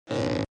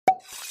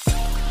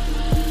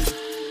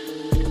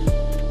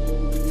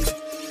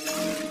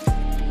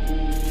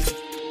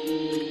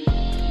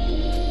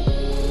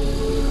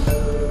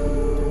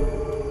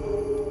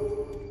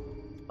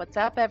What's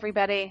up,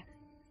 everybody?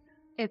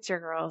 It's your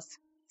girls,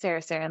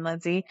 Sarah, and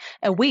Lindsay,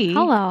 and we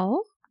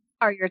Hello.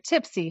 are your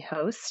tipsy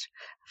host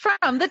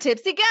from the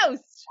Tipsy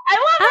Ghost. I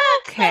love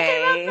it.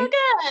 Okay. That's so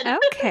good.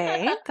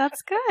 Okay,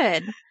 that's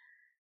good.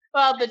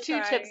 Well, the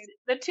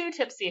two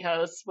tipsy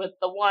hosts with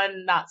the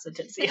one not so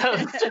tipsy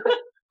host.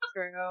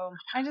 True.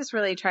 I just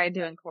really tried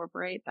to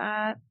incorporate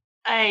that.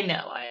 I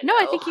know. No,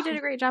 I think you did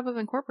a great job of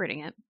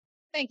incorporating it.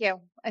 Thank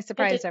you. I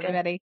surprised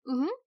everybody.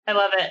 Mm-hmm. I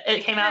love it.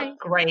 It came out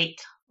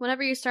great.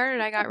 Whenever you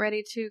started, I got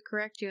ready to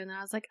correct you, and then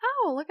I was like,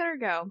 oh, look at her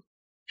go.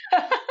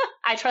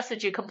 I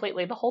trusted you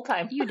completely the whole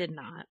time. You did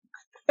not.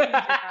 You did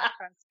not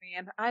trust me,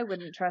 and I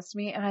wouldn't trust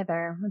me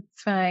either.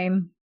 It's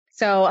fine.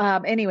 So,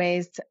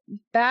 anyways,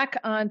 back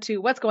on to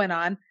what's going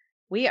on.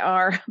 We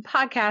are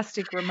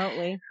podcasting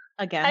remotely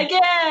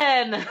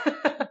again.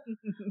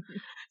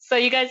 So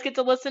you guys get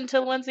to listen to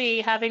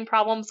Lindsay having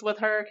problems with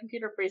her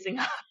computer freezing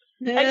up.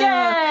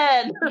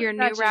 Again! Your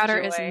new router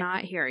is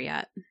not here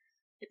yet.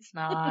 It's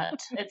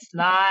not. It's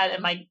not.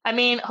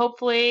 And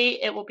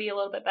hopefully it will be a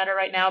little bit better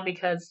right now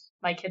because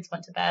my kids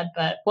went to bed,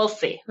 but we'll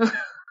see.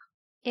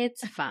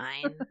 It's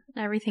fine.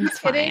 Everything's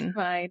fine. It is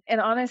fine.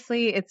 And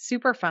honestly, it's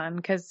super fun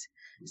because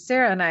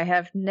Sarah and I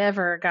have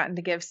never gotten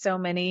to give so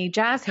many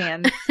jazz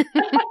hands.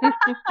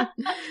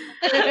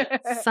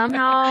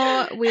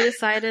 Somehow we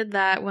decided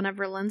that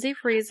whenever Lindsay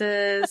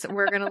freezes,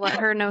 we're going to let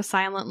her know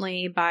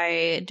silently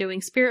by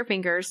doing spirit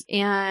fingers.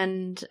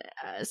 And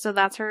so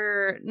that's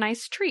her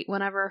nice treat.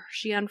 Whenever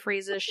she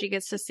unfreezes, she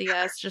gets to see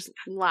us just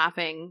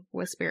laughing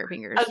with spirit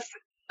fingers. I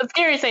was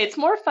going to say, it's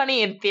more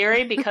funny in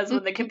theory because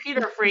when the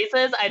computer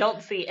freezes, I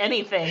don't see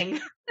anything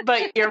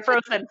but your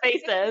frozen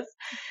faces.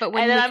 But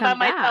when and then you I'm come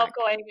by myself back,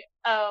 going,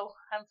 oh,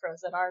 I'm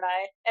frozen, aren't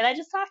I? And I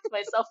just talked to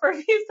myself for a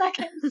few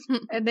seconds.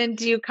 And then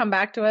do you come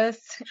back to us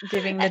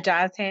giving the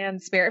jazz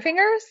hand spirit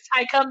fingers?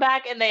 I come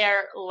back and they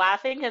are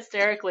laughing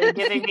hysterically,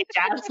 giving me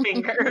jazz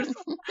fingers.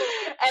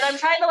 And I'm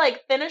trying to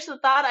finish the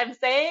thought I'm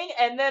saying,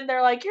 and then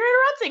they're like, you're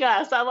interrupting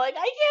us. I'm like,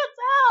 I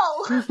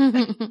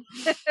can't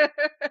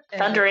tell.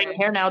 Thundering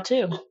here now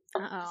too.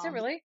 Uh-oh. Is it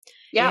really?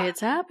 Yeah.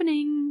 It's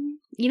happening.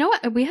 You know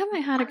what? We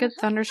haven't had a good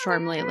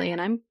thunderstorm lately,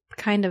 and I'm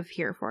kind of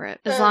here for it.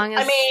 As long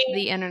as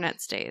the internet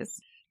stays.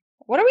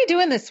 What are we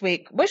doing this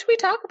week? What should we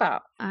talk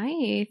about?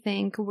 I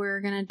think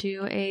we're going to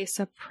do a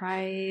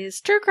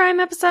surprise true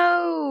crime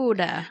episode.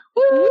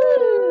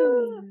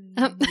 Woo!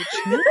 For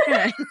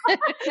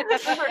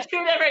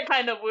two different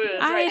kind of woos.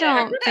 I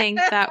don't think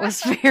that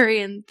was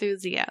very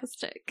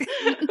enthusiastic.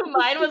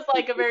 Mine was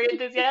a very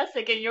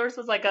enthusiastic, and yours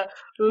was a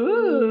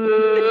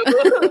ooh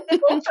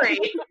sultry.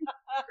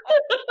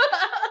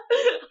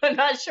 I'm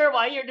not sure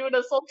why you're doing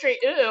a sultry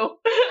ooh.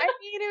 I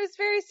mean, it was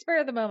very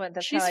spur of the moment.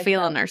 That's She's how I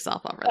feeling felt.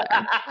 herself over there.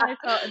 I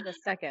felt in the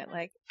second,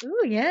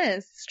 ooh,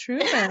 yes, true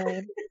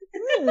crime.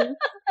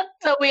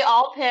 So we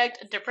all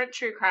picked a different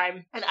true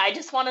crime, and I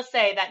just want to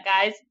say that,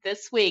 guys,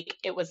 this week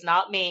it was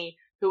not me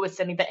who was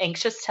sending the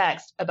anxious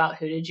text about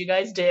who did you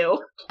guys do.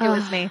 It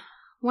was me.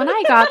 When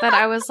I got that,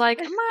 I was like,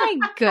 my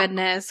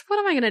goodness, what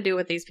am I going to do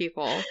with these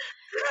people?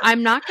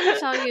 I'm not going to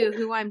tell you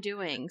who I'm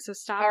doing, so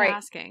stop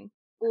asking.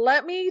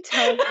 Let me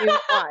tell you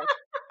why.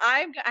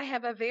 I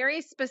have a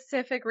very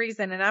specific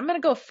reason, and I'm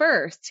going to go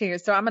first here.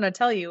 So I'm going to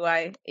tell you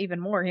why even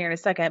more here in a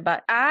second.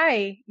 But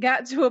I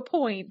got to a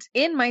point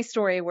in my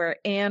story where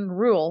Anne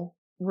Rule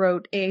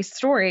wrote a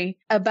story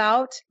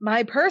about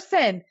my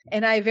person.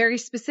 And I very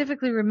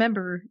specifically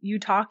remember you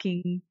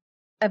talking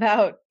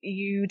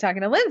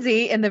to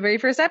Lindsay in the very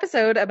first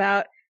episode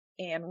about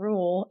Anne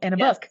Rule in a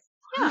book.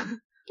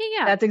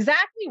 Yeah. That's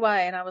exactly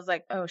why. And I was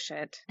like, oh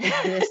shit, is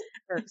this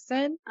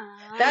person?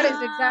 That is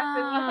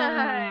exactly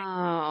why.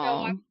 So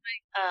I'm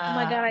like, oh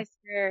my God, I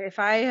swear, if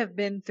I have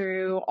been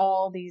through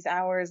all these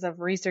hours of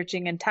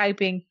researching and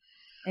typing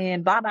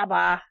and blah, blah,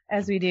 blah,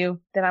 as we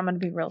do, then I'm going to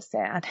be real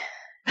sad.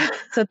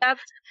 So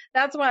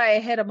that's why I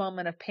hit a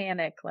moment of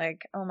panic.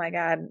 Oh my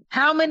God,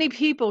 how many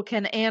people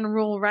can Anne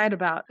Rule write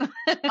about?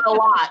 A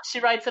lot. She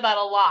writes about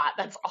a lot.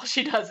 That's all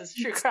she does is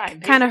true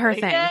crime. Kind of her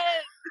thing.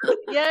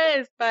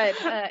 Yes, but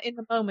in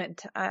the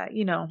moment, I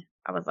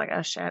was like,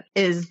 oh shit,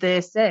 is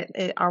this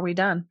it? Are we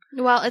done?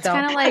 Well, it's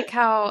kind of like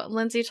how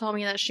Lindsay told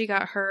me that she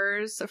got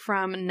hers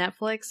from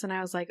Netflix, and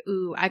I was like,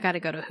 ooh, I gotta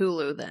go to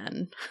Hulu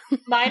then.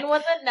 Mine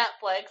wasn't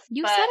Netflix.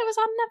 You said it was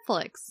on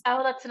Netflix.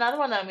 Oh, that's another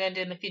one that I'm going to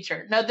do in the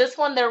future. No, this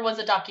one, there was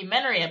a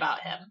documentary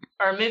about him,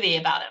 or a movie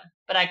about him,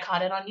 but I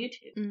caught it on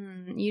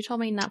YouTube. You told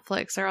me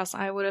Netflix, or else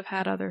I would have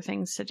had other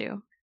things to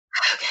do.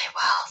 Okay,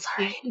 well,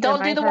 sorry.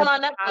 Don't do the one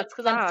on Netflix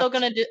because I'm still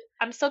gonna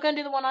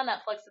do the one on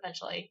Netflix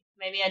eventually.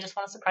 Maybe I just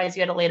want to surprise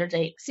you at a later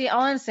date. See,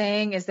 all I'm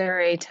saying is there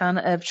are a ton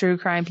of true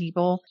crime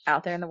people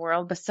out there in the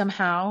world, but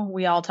somehow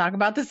we all talk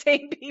about the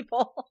same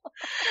people.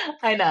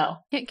 I know.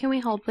 Can we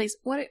hold, please?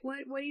 What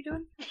are you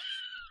doing?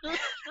 Are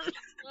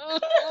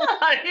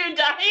you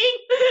dying?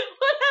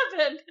 What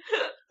happened?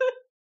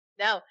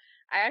 No.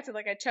 I acted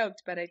like I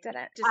choked, but I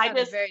didn't. I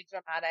just very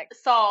dramatic.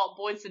 Saw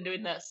Boydson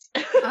doing this.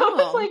 Oh.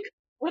 I was like,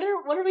 what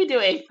are we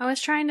doing? I was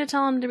trying to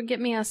tell him to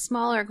get me a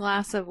smaller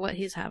glass of what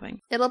he's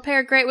having. It'll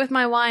pair great with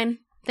my wine.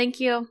 Thank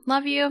you.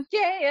 Love you.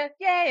 Yeah,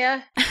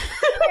 yeah.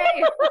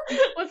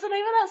 What's the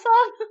name of that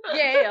song?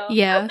 Yeah.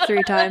 Yeah,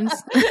 3 times.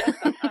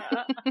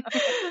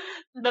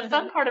 The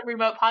fun part of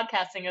remote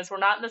podcasting is we're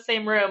not in the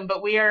same room,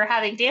 but we are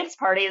having dance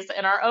parties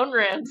in our own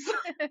rooms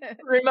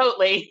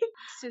remotely.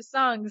 To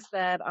songs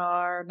that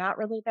are not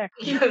really there.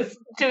 Yes,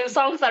 to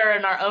songs that are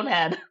in our own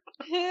head.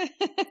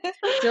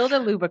 Still the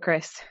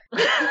ludicrous.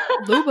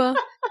 Luba.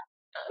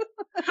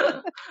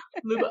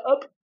 Move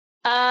up.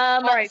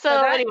 All right,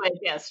 so anyway,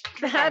 yes.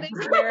 That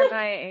is where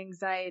my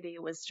anxiety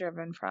was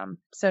driven from.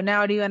 So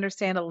now do you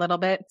understand a little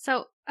bit?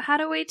 So, how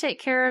do we take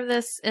care of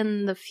this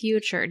in the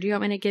future? Do you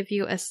want me to give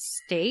you a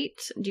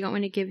state? Do you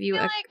want me to give you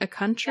a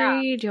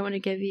country? Yeah. Do you want me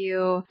to give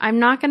you... I'm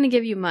not going to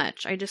give you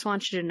much. I just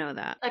want you to know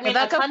that. I mean,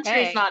 that's the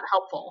country's okay. not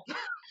helpful.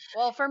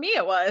 Well, for me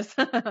it was.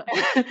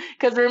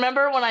 Because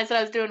remember when I said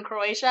I was doing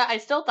Croatia? I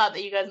still thought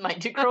that you guys might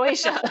do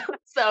Croatia.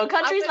 So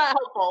country's not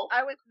helpful.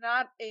 I was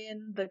not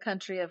in the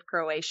country of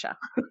Croatia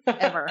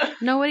ever.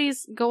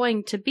 Nobody's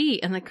going to be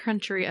in the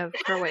country of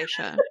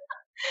Croatia.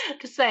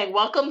 Just saying,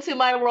 welcome to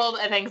my world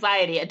of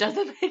anxiety. It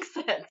doesn't make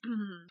sense.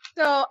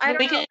 So I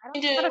We don't know. can I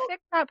don't know how to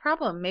fix that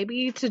problem.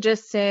 Maybe to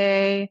just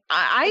say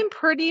I'm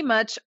pretty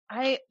much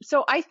I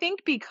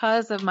think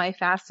because of my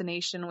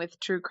fascination with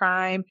true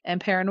crime and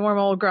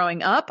paranormal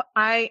growing up,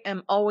 I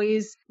am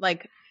always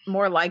like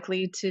more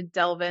likely to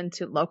delve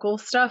into local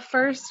stuff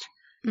first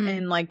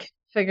and like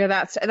figure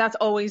that's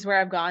always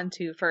where I've gone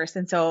to first.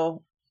 And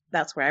so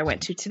that's where I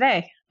went to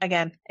today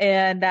again.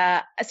 And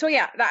so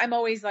yeah, I'm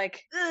always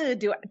like,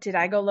 did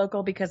I go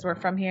local because we're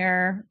from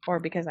here or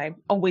because I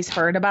always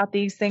heard about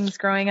these things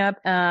growing up?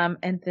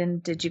 And then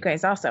did you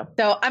guys also?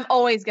 So I'm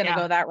always going to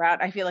go that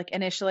route, I feel like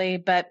initially,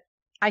 but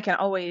I can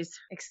always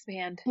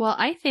expand. Well,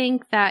 I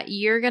think that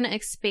you're going to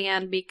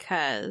expand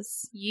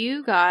because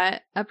you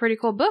got a pretty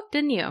cool book,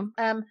 didn't you?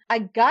 I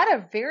got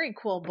a very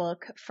cool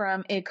book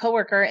from a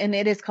coworker, and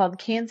it is called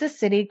Kansas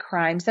City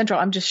Crime Central.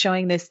 I'm just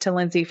showing this to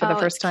Lindsay for the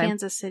first time.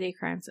 Kansas City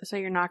Crime Central. So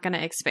you're not going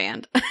to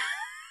expand.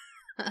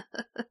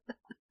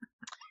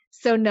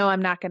 So no,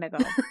 I'm not going to go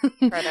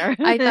further.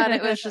 I thought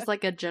it was just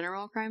like a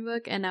general crime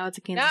book, and now it's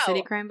a Kansas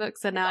City crime book.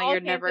 So now you're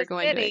never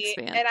going to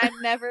expand. And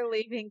I'm never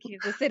leaving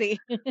Kansas City.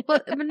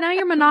 But now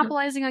you're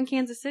monopolizing on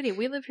Kansas City.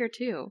 We live here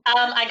too.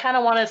 I kind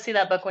of want to see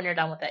that book when you're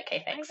done with it,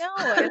 Kay. Thanks. I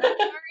know. And I'm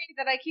sorry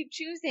that I keep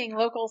choosing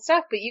local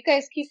stuff, but you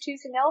guys keep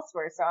choosing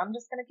elsewhere, so I'm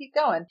just going to keep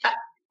going.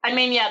 I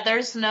mean, yeah,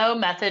 there's no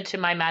method to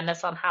my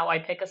madness on how I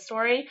pick a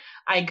story.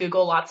 I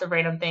Google lots of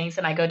random things,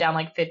 and I go down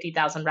like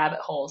 50,000 rabbit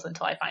holes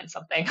until I find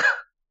something.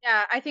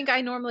 Yeah, I think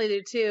I normally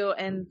do too.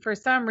 And for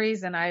some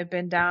reason, I've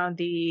been down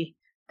the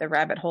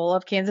rabbit hole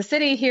of Kansas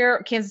City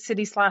here, Kansas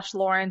City /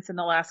 Lawrence in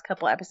the last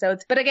couple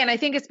episodes. But again, I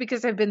think it's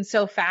because I've been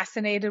so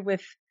fascinated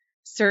with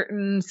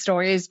certain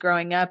stories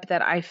growing up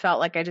that I felt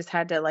like I just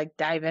had to like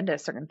dive into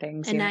certain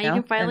things. And now you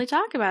can finally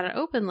talk about it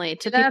openly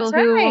to That's people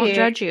who won't right.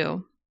 judge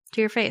you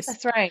to your face.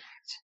 That's right.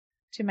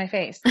 To my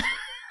face.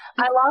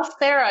 I lost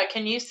Sarah.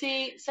 Can you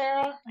see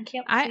Sarah? I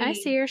can't see. I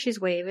see her.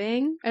 She's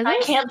waving. I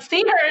can't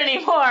see her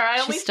anymore. I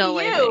She's only still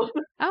see waving. you.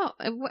 Oh,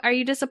 are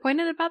you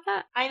disappointed about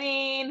that? I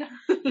mean,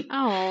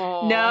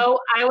 Oh. no,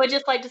 I would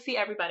just like to see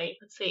everybody.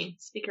 Let's see.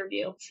 Speaker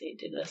view. Let's see.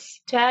 Do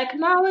this.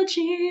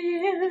 Technology.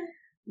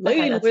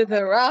 Lean with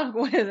it, rock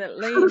with it,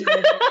 lean with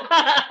it.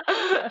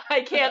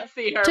 I can't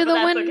see her. To the but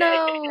that's window.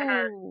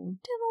 Okay.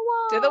 To the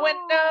wall. To the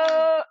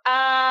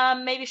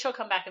window. Maybe she'll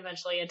come back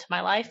eventually into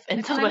my life.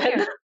 Until I'm then,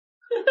 here.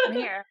 I'm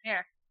here.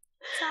 Here.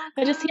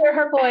 I just hear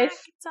her voice.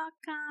 It's all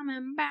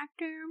coming back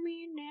to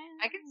me now.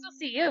 I can still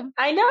see you.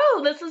 I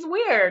know this is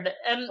weird,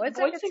 and What's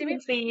voice up, can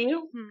see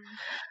you.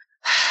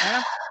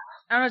 I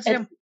don't know what to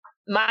do.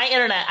 My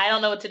internet, I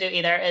don't know what to do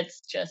either.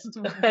 It's just,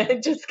 I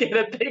just get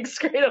a big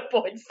screen of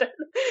points,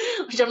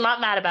 which I'm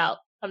not mad about.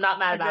 I'm not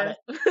mad about it.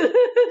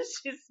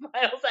 She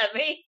smiles at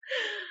me.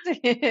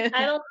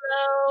 I don't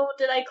know.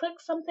 Did I click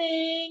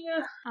something?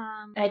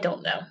 I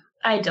don't know.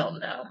 I I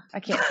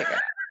can't figure it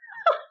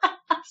out.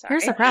 Sorry.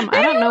 Here's the problem.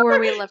 I don't know where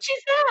we left.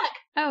 She's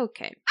back.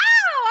 Okay.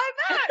 Oh,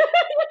 I'm back.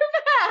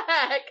 You're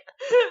back.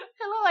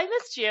 Hello, I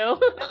missed you.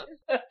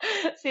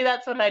 See,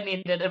 that's what I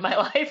needed in my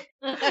life.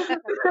 All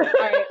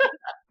right.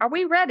 Are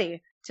we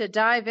ready to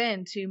dive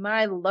into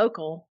my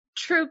local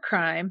true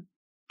crime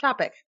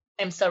topic?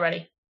 I'm so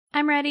ready.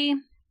 I'm ready.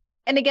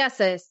 Any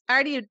guesses? I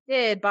already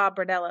did Bob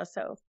Bordello,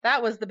 so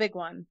that was the big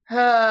one.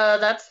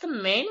 That's the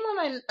main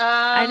one.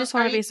 I just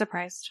want to be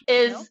surprised.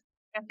 Is No?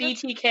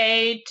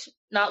 BTK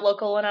not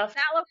local enough?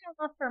 Not local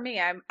enough for me.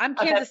 I'm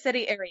Kansas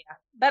City area,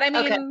 but I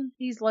mean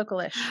he's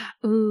localish.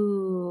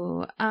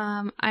 Ooh.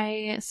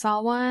 I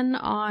saw one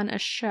on a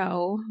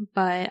show,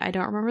 but I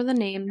don't remember the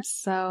names,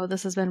 so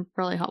this has been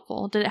really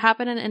helpful. Did it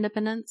happen in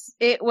Independence?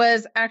 It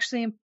was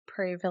actually in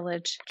Prairie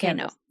Village, Okay,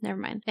 no, Kansas. never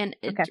mind. And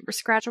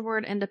scratch the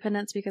word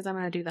Independence because I'm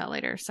going to do that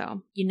later.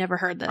 So you never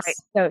heard this. Right,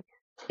 so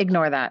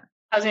ignore that.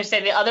 I was going to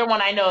say the other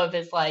one I know of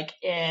is like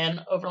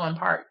in Overland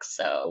Park.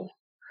 So,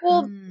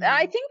 Well,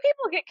 I think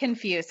people get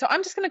confused. So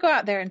I'm just going to go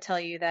out there and tell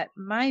you that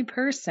my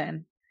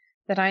person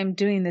that I'm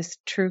doing this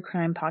true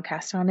crime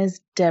podcast on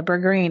is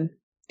Deborah Green.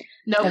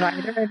 Nope. Have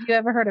either of you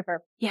ever heard of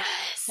her?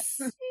 Yes.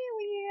 Yeah.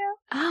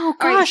 Oh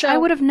All right, gosh, I so-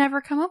 would have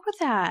never come up with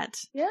that.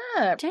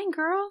 Yeah. Dang,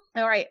 girl.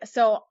 All right.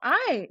 So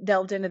I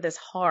delved into this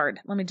hard.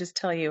 Let me just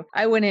tell you,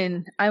 I went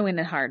in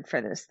hard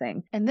for this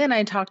thing. And then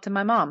I talked to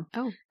my mom.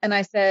 Oh. And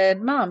I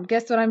said, Mom,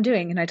 guess what I'm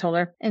doing? And I told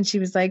her, and she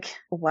was like,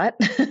 what?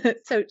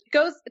 So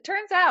it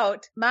turns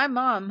out my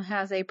mom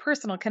has a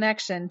personal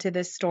connection to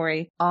this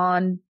story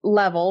on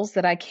levels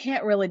that I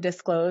can't really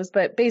disclose,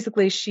 but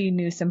basically she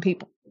knew some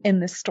people in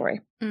this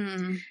story.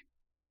 Mm.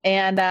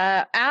 And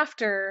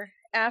after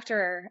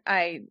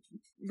I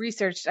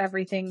researched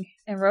everything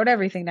and wrote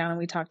everything down and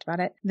we talked about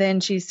it, then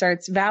she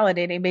starts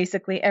validating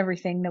basically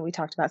everything that we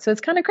talked about. So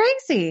it's kind of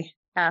crazy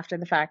after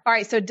the fact. All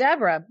right. So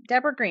Deborah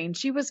Green,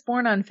 she was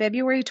born on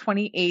February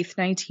 28th,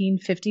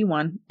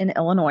 1951 in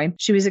Illinois.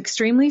 She was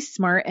extremely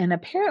smart and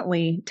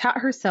apparently taught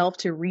herself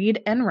to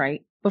read and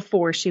write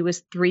before she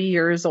was 3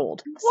 years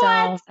old.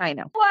 What? So I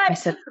know. What? I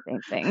said the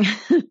same thing.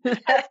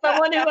 As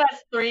someone who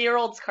has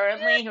 3-year-olds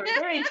currently who are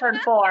going to turn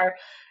 4,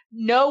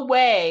 no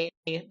way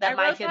that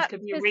my kids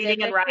could be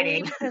reading and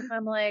writing. Because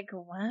I'm like,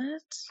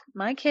 what?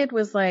 My kid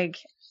was like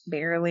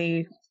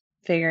barely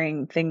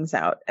figuring things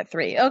out at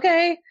 3.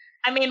 Okay.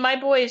 I mean, my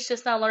boy is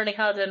just now learning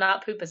how to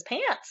not poop his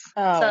pants.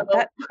 Oh, So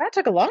that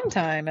took a long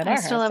time at I our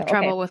still house, have so,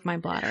 trouble with my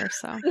bladder,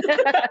 so.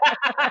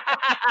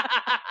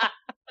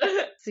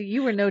 So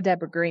you were no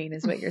Deborah Green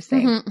is what you're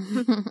saying.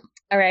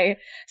 All right.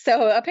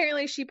 So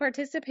apparently she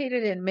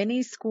participated in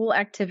many school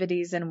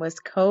activities and was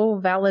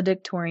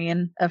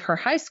co-valedictorian of her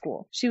high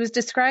school. She was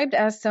described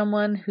as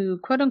someone who,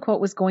 quote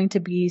unquote, was going to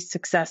be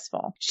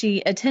successful.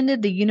 She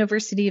attended the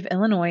University of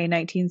Illinois in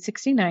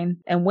 1969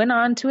 and went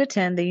on to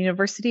attend the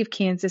University of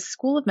Kansas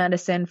School of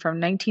Medicine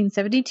from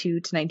 1972 to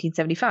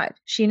 1975.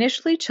 She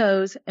initially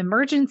chose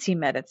emergency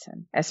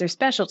medicine as her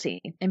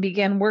specialty and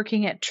began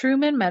working at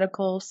Truman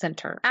Medical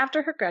Center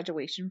after her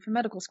graduation from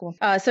medical school.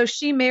 So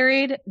she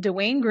married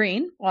Dwayne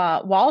Green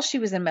while she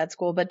was in med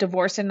school, but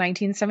divorced in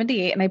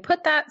 1978. And I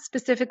put that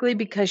specifically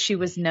because she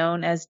was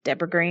known as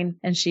Deborah Green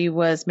and she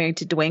was married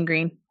to Dwayne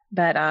Green.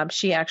 But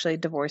she actually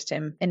divorced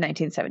him in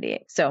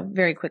 1978. So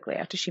very quickly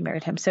after she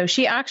married him. So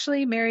she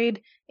actually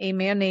married a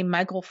man named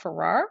Michael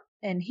Farrar.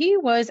 And he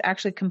was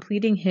actually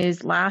completing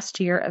his last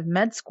year of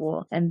med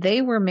school. And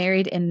they were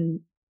married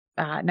in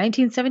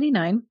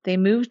 1979, they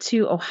moved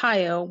to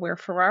Ohio, where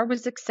Farrar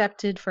was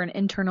accepted for an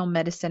internal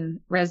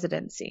medicine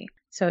residency.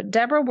 So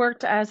Deborah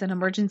worked as an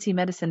emergency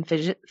medicine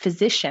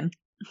physician,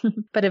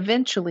 but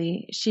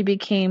eventually she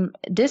became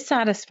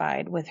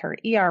dissatisfied with her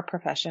ER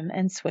profession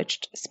and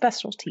switched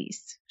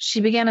specialties.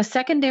 She began a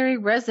secondary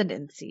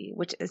residency,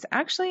 which is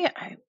actually,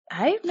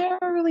 I've never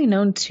really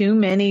known too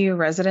many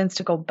residents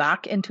to go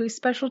back into a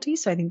specialty,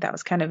 so I think that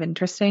was kind of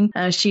interesting.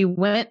 She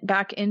went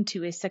back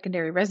into a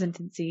secondary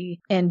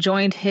residency and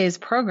joined his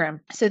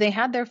program. So they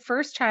had their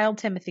first child,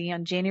 Timothy,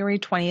 on January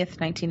 20th,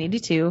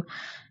 1982.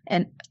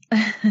 And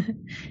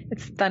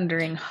it's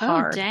thundering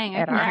hard. Oh, dang.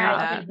 at I our can hear house.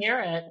 that. I can hear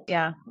it.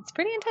 Yeah, it's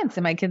pretty intense.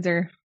 And my kids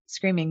are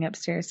screaming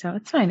upstairs, so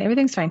it's fine.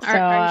 Everything's fine. So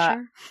Are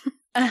you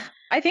sure?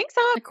 I think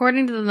so.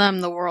 According to them,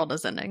 the world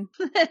is ending.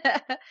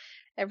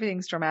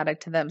 Everything's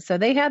dramatic to them. So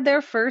they had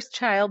their first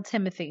child,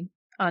 Timothy,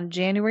 on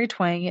January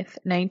 20th,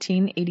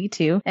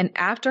 1982. And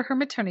after her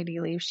maternity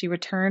leave, she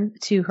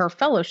returned to her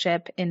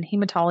fellowship in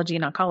hematology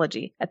and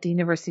oncology at the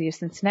University of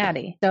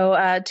Cincinnati.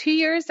 So 2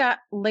 years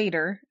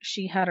later,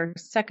 she had her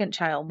second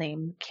child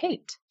named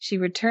Kate. She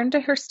returned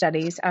to her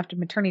studies after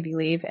maternity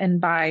leave,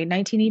 and by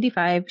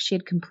 1985, she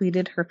had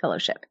completed her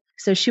fellowship.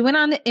 So she went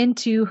on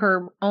into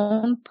her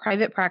own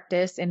private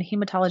practice in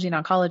hematology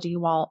and oncology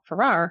while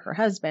Farrar, her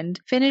husband,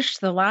 finished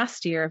the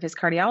last year of his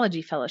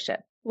cardiology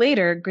fellowship.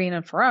 Later, Green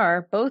and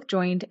Farrar both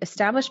joined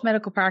established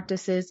medical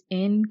practices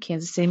in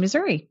Kansas City,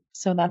 Missouri.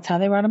 So that's how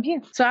they brought him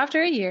here. So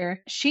after a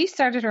year, she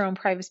started her own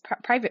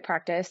private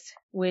practice,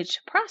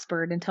 which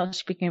prospered until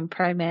she became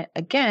pregnant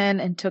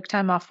again and took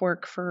time off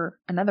work for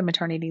another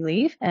maternity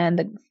leave. And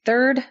the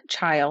third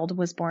child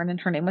was born, and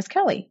her name was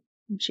Kelly.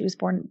 She was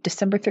born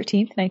December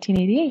 13th,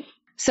 1988.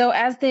 So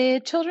as the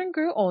children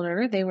grew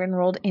older, they were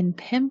enrolled in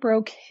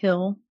Pembroke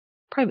Hill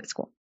Private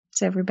School.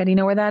 Does everybody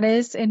know where that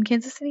is in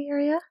Kansas City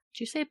area? Did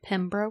you say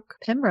Pembroke?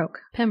 Pembroke.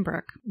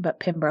 Pembroke. But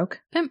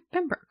Pembroke.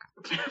 Pembroke.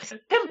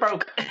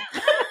 Pembroke.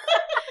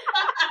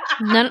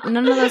 None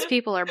of those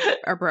people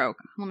are broke.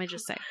 Let me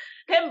just say.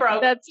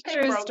 Pembroke. That's a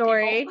true Pembroke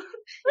story.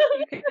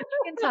 people. You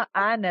can tell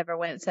I never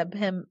went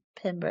to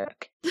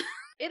Pembroke.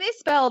 It is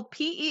spelled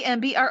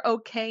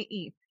Pembroke.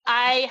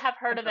 I have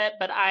heard of it,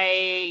 but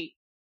I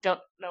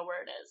don't know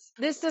where it is.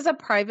 This is a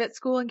private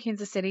school in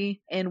Kansas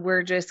City, and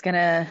we're just going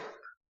to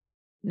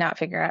not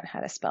figure out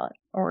how to spell it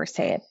or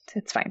say it.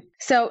 It's fine.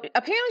 So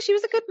apparently she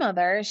was a good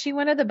mother. She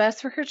wanted the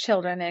best for her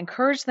children and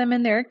encouraged them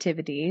in their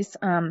activities.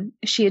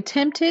 She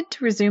attempted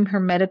to resume her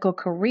medical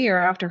career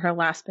after her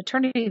last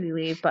maternity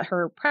leave, but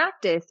her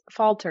practice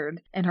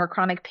faltered and her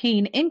chronic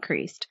pain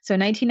increased. So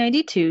in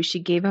 1992, she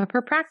gave up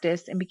her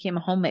practice and became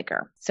a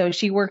homemaker. So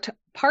she worked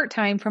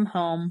part-time from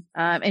home,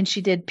 and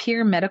she did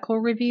peer medical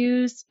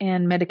reviews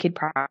and Medicaid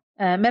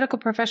Medical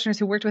professionals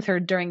who worked with her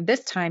during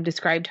this time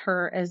described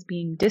her as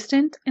being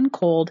distant and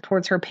cold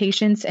towards her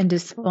patients and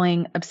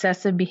displaying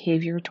obsessive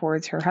behavior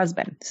towards her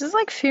husband. This is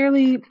like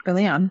fairly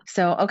early on.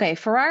 So, okay,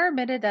 Farrar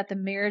admitted that the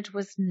marriage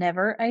was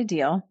never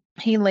ideal.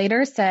 He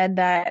later said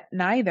that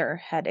neither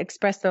had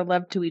expressed their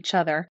love to each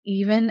other,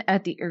 even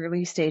at the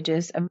early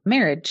stages of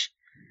marriage.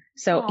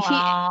 So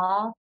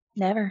Aww.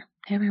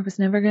 It was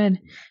never good.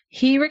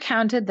 He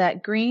recounted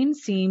that Green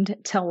seemed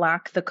to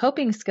lack the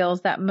coping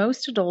skills that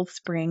most adults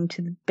bring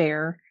to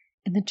bear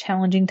in the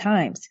challenging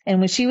times. And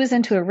when she was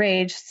into a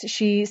rage,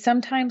 she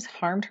sometimes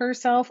harmed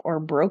herself or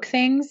broke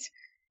things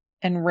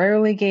and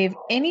rarely gave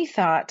any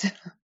thought.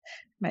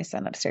 My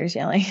son upstairs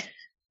yelling.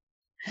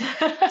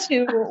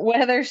 To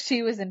whether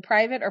she was in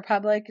private or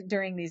public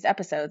during these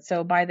episodes.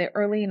 So by the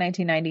early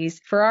 1990s,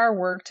 Farrar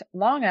worked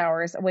long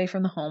hours away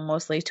from the home,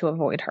 mostly to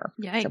avoid her.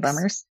 Yikes. So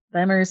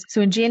bummers.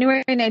 So in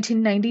January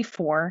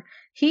 1994,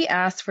 he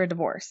asked for a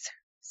divorce.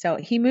 So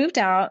he moved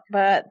out,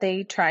 but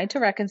they tried to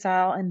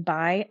reconcile and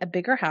buy a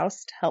bigger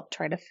house to help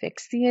try to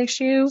fix the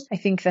issue. I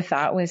think the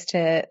thought was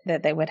that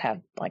they would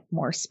have like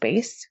more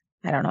space.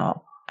 I don't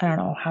know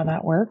how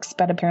that works,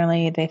 but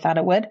apparently they thought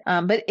it would.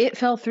 But it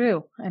fell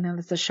through. I know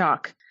that's a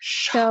shock.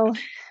 So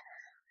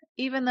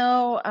even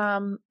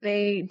though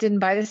they didn't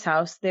buy this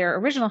house, their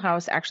original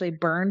house actually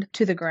burned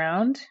to the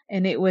ground,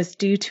 and it was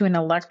due to an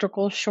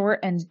electrical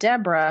short, and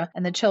Deborah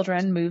and the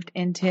children moved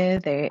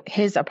into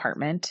his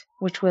apartment,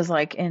 which was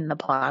like in the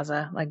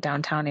plaza, like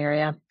downtown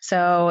area.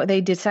 So they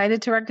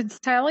decided to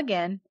reconcile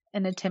again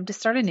and attempt to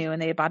start anew,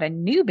 and they bought a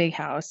new big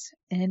house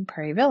in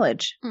Prairie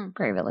Village,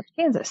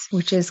 Kansas,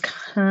 which is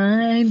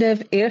kind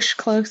of ish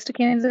close to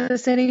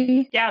Kansas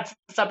City. Yeah, it's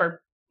a suburb.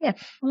 Yeah,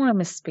 I want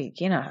to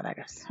misspeak. You know how that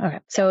goes. Okay.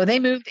 So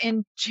they moved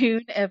in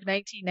June of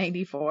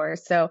 1994.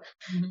 So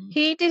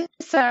he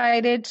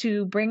decided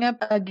to bring up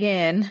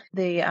again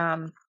the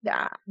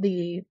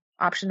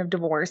option of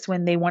divorce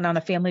when they went on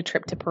a family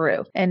trip to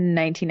Peru in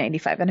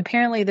 1995. And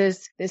apparently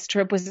this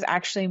trip was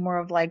actually more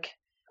of like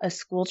a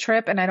school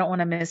trip, and I don't want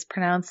to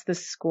mispronounce the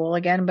school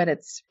again, but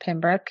it's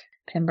Pembroke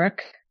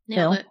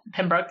Hill.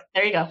 Pembroke.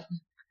 There you go.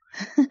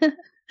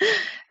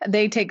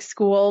 They take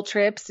school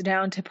trips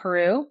down to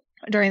Peru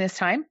during this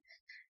time,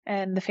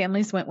 and the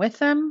families went with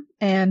them.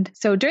 And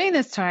so during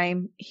this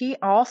time, he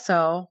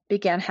also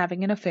began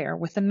having an affair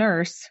with a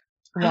nurse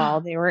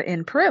while they were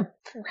in Peru.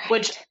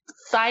 Which,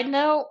 side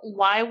note,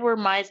 why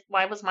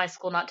was my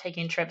school not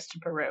taking trips to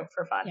Peru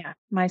for fun? Yeah,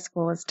 my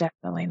school was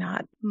definitely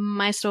not.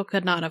 My school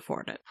could not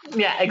afford it.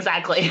 Yeah,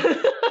 exactly.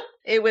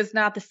 It was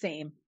not the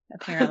same,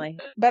 apparently.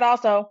 But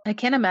also, I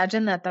can't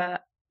imagine that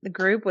the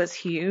group was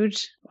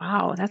huge.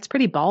 Wow, that's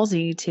pretty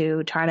ballsy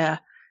to try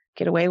to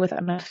get away with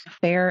an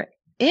affair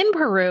in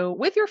Peru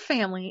with your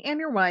family and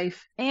your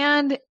wife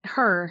and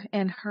her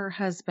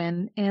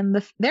husband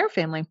and their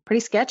family. Pretty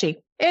sketchy.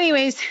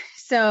 Anyways,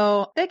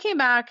 so they came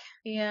back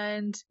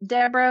and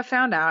Deborah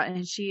found out,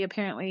 and she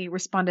apparently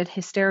responded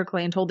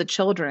hysterically and told the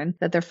children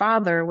that their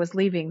father was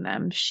leaving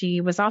them. She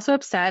was also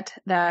upset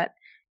that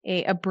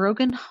a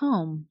broken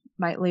home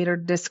might later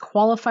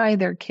disqualify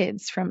their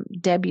kids from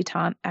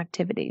debutante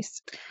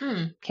activities.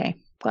 Okay.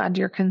 Glad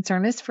your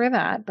concern is for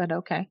that, but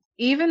okay.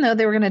 Even though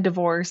they were going to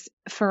divorce,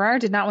 Farrar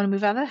did not want to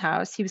move out of the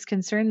house. He was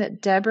concerned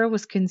that Deborah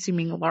was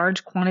consuming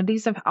large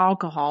quantities of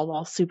alcohol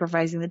while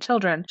supervising the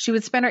children. She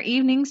would spend her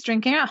evenings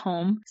drinking at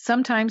home,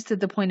 sometimes to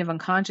the point of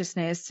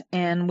unconsciousness,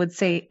 and would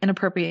say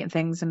inappropriate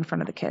things in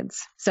front of the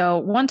kids. So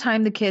one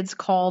time the kids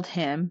called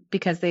him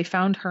because they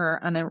found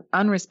her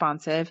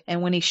unresponsive,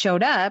 and when he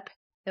showed up,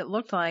 it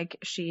looked like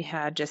she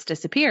had just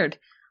disappeared.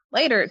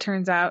 Later, it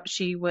turns out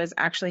she was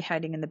actually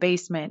hiding in the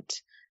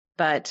basement,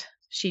 but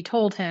she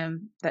told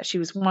him that she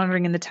was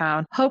wandering in the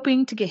town,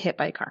 hoping to get hit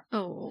by a car.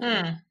 Oh.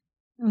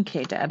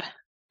 Okay, Deb.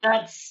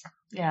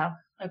 Yeah.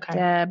 Okay.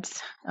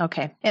 Debs.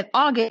 Okay. In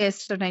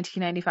August of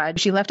 1995,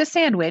 she left a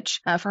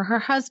sandwich for her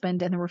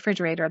husband in the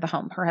refrigerator of the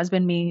home. Her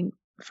husband being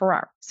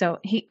Farrar. So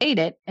he ate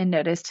it and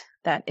noticed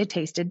that it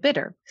tasted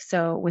bitter.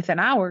 So within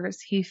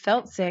hours, he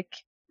felt sick,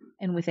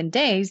 and within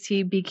days,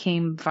 he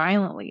became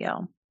violently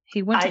ill.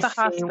 He went to the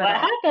hospital.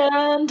 What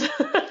happened?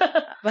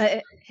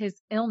 But his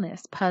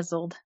illness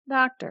puzzled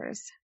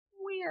doctors.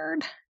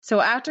 Weird.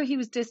 So after he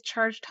was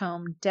discharged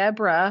home,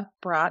 Deborah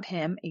brought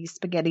him a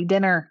spaghetti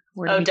dinner.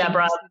 Where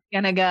Deborah.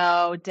 Gonna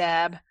go,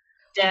 Deb.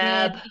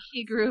 Deb. Then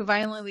he grew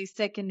violently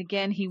sick, and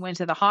again he went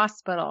to the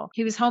hospital.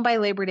 He was home by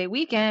Labor Day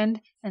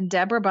weekend, and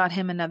Deborah bought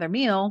him another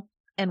meal,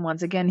 and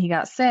once again he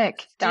got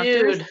sick.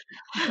 Dude.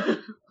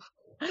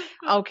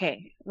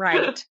 Okay,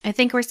 right. I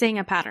think we're seeing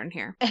a pattern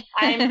here.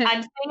 I'm seeing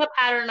a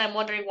pattern. I'm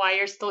wondering why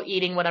you're still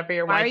eating whatever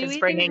your wife is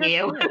bringing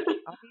you.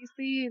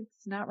 Obviously,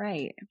 it's not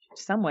right.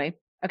 Some way.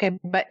 Okay,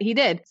 but he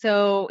did.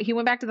 So he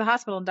went back to the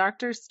hospital, and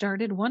doctors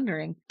started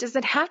wondering, does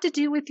it have to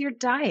do with your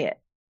diet?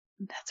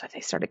 That's what they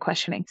started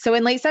questioning. So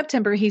in late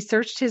September, he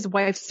searched his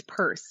wife's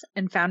purse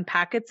and found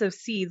packets of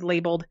seeds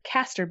labeled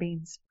castor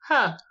beans.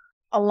 Huh.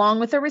 Along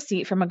with a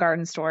receipt from a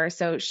garden store.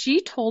 So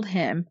she told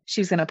him she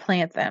was going to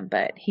plant them,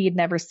 but he had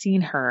never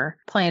seen her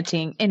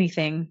planting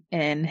anything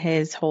in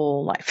his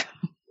whole life.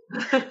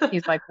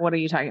 He's like, what are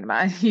you talking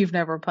about? You've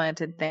never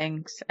planted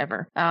things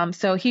ever.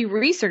 So he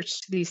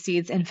researched these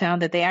seeds and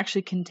found that they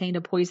actually contained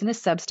a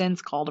poisonous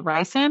substance called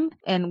ricin.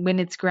 And when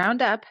it's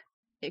ground up,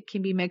 it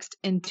can be mixed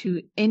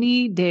into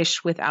any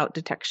dish without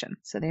detection.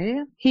 So there you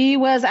go. He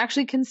was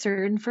actually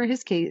concerned for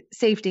his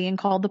safety and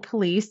called the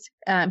police.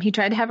 He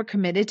tried to have her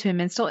committed to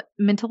a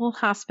mental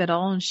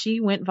hospital, and she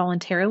went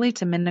voluntarily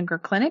to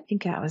Menninger Clinic. I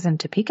think that was in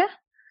Topeka.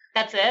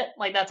 That's it?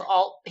 Like, that's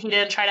all? He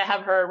didn't try to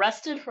have her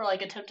arrested for,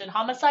 like, attempted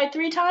homicide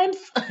 3 times?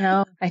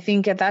 No, I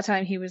think at that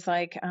time he was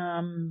like, I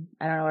don't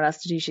know what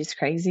else to do. She's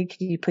crazy.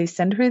 Could you please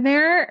send her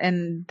there?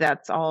 And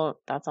that's all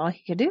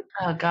he could do.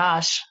 Oh,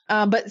 gosh.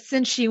 But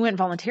since she went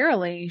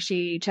voluntarily,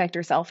 she checked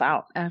herself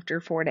out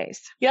after 4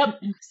 days. Yep.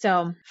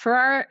 So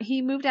Farrar,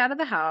 he moved out of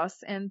the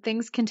house, and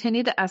things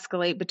continued to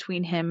escalate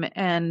between him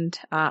and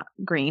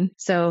Green.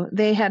 So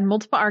they had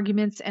multiple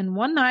arguments, and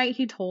one night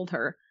he told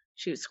her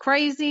she was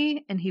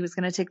crazy and he was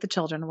going to take the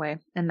children away.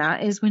 And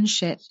that is when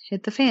shit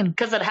hit the fan.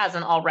 Because it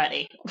hasn't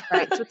already.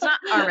 Right. So it's not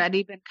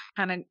already been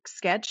kind of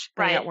sketch,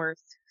 but Right. it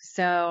worse.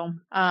 So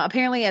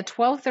apparently at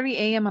 12:30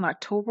 a.m. on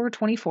October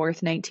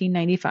 24th,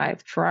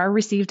 1995, Farrar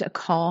received a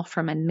call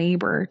from a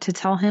neighbor to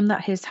tell him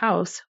that his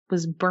house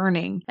was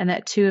burning and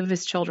that 2 of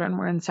his children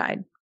were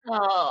inside.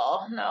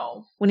 Oh,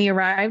 no. When he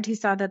arrived, he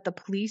saw that the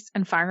police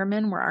and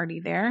firemen were already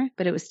there,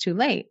 but it was too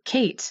late.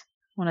 Kate,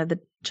 one of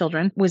the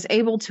children, was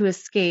able to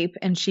escape,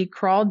 and she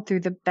crawled through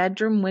the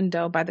bedroom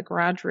window by the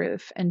garage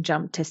roof and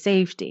jumped to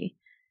safety.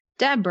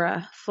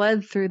 Deborah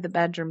fled through the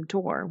bedroom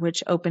door,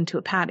 which opened to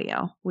a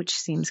patio, which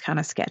seems kind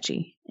of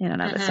sketchy in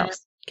and of itself.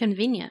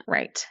 Convenient.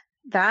 Right.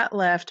 That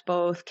left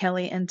both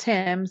Kelly and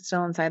Tim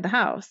still inside the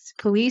house.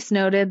 Police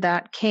noted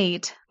that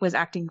Kate was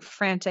acting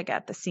frantic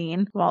at the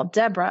scene, while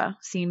Deborah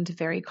seemed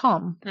very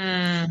calm.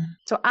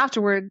 So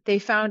afterward, they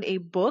found a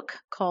book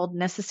called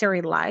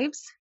Necessary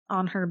Lives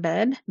on her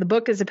bed. The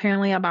book is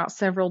apparently about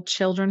several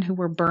children who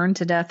were burned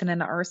to death in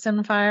an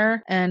arson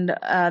fire, and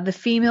the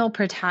female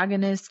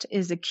protagonist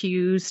is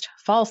accused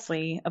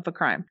falsely of a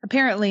crime.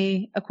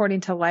 Apparently,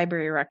 according to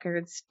library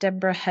records,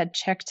 Deborah had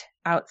checked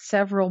out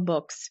several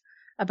books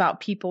about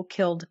people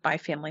killed by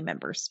family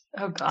members.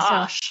 Oh,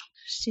 gosh.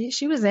 So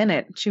she was in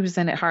it. She was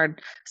in it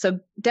hard.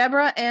 So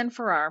Deborah and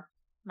Farrar,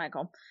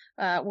 Michael,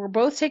 were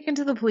both taken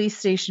to the police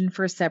station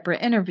for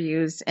separate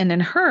interviews, and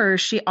in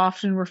hers, she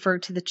often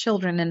referred to the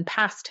children in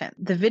past tense.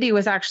 The video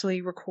was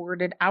actually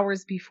recorded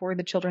hours before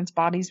the children's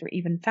bodies were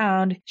even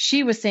found.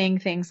 She was saying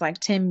things like,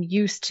 Tim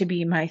used to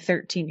be my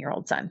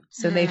 13-year-old son.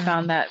 So they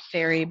found that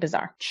very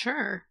bizarre.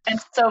 Sure. And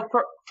so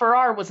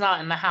Farrar was not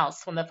in the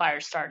house when the fire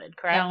started,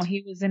 correct? No,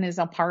 he was in his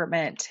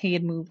apartment. He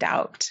had moved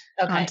out.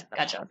 Okay, onto the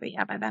gotcha. floor, but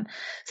yeah, by then.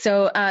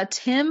 So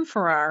Tim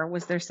Farrar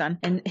was their son,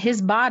 and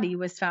his body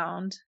was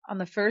found on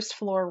the first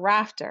floor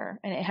rafter,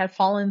 and it had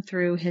fallen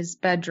through his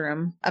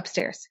bedroom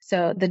upstairs.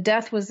 So the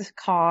death was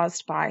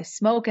caused by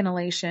smoke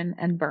inhalation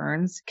and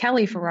burns.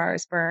 Kelly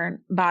Farrar's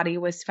body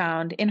was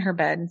found in her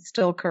bed,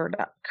 still curled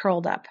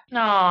up. No.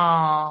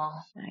 I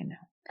know.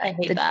 I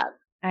hate that.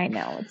 I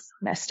know, it's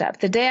messed up.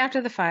 The day after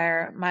the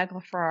fire, Michael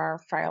Farrar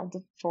filed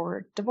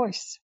for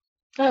divorce.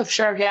 Oh,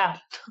 sure, yeah.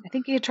 I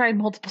think he had tried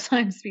multiple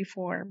times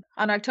before.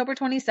 On October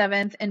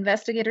 27th,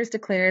 investigators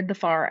declared the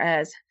fire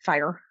as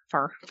fire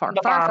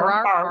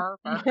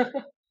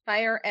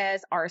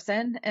as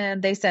arson,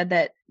 and they said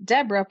that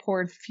Deborah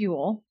poured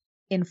fuel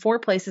in 4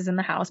 places in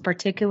the house,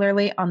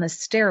 particularly on the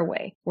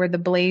stairway, where the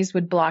blaze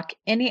would block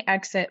any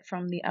exit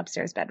from the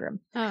upstairs bedroom.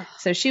 Oh.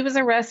 So she was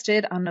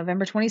arrested on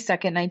November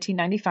 22nd,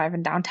 1995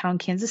 in downtown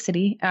Kansas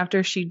City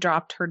after she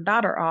dropped her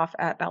daughter off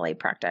at ballet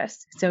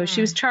practice. So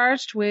she was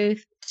charged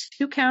with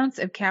 2 counts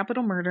of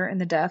capital murder in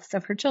the deaths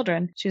of her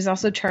children. She was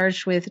also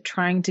charged with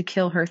trying to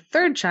kill her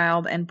 3rd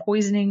child and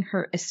poisoning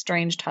her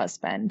estranged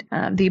husband.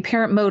 The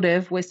apparent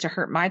motive was to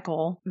hurt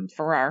Michael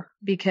Farrar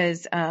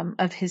because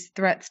of his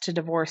threats to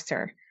divorce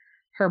her.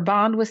 Her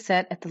bond was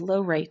set at the low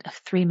rate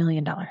of $3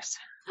 million.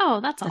 Oh,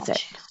 that's all.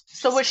 That's it.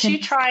 So was she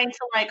trying to,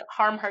 like,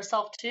 harm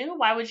herself, too?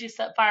 Why would you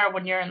set fire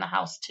when you're in the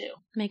house, too?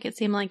 Make it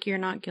seem like you're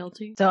not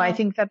guilty. So I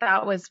think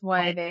that was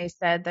why they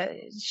said that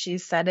she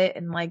said it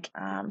in like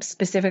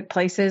specific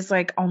places,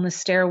 like on the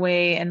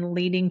stairway and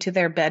leading to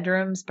their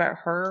bedrooms, but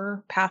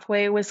her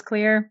pathway was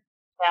clear.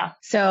 Yeah.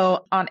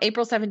 So on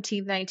April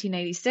 17,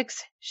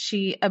 1986,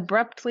 she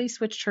abruptly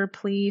switched her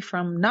plea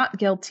from not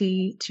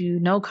guilty to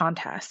no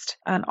contest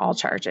on all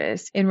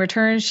charges. In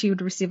return, she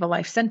would receive a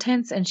life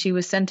sentence, and she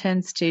was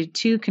sentenced to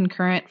 2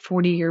 concurrent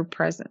 40-year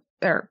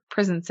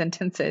prison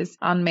sentences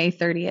on May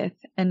 30th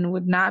and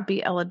would not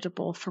be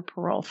eligible for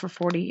parole for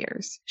 40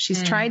 years.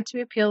 She's tried to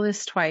appeal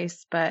this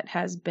twice, but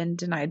has been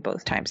denied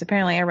both times.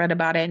 Apparently, I read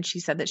about it, and she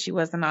said that she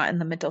was not in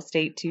the mental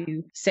state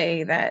to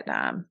say that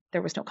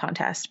there was no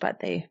contest, but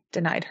they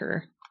denied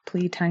her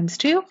plea times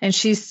 2. And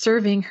she's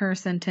serving her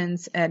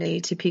sentence at a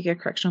Topeka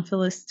Correctional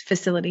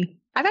Facility.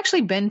 I've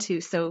actually been to,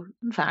 so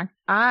in fact,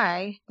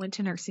 I went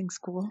to nursing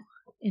school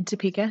in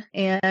Topeka.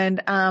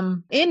 And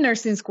in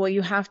nursing school,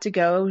 you have to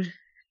go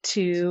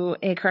to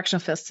a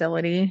correctional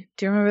facility.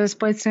 Do you remember this,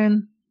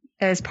 Boydston?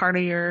 As part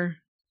of your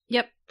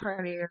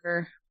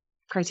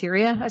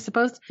criteria, I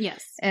suppose.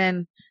 Yes.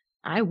 And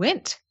I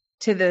went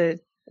to the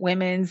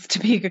women's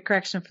Topeka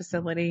Correctional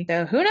Facility.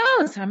 So who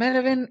knows? I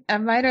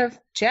might have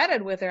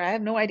chatted with her. I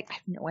have no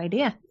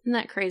idea. Isn't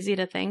that crazy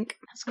to think?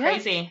 That's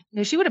crazy.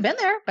 Yeah, she would have been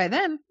there by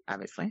then,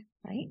 obviously,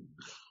 right?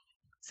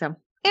 So,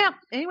 yeah.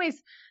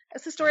 Anyways,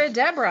 that's the story of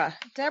Deborah.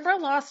 Deborah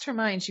lost her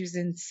mind. She was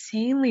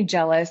insanely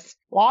jealous,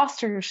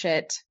 lost her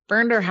shit,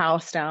 burned her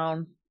house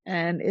down,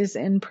 and is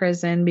in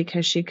prison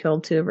because she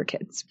killed 2 of her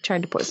kids,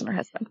 tried to poison her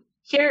husband.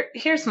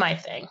 Here's my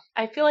thing.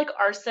 I feel like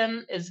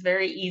arson is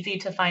very easy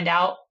to find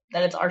out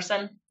that it's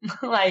arson.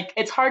 Like,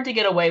 it's hard to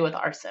get away with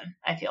arson,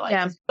 I feel like.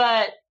 Yeah.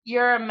 But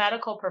you're a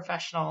medical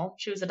professional.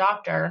 She was a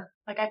doctor.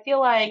 Like, I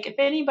feel like if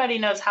anybody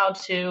knows how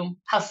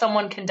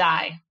someone can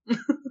die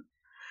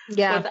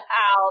without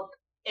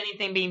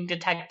anything being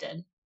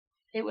detected,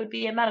 it would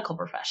be a medical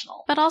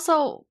professional. But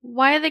also,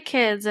 why the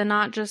kids and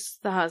not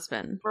just the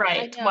husband?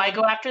 Right. Why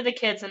go after the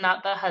kids and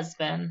not the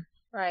husband?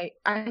 Right.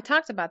 I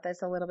talked about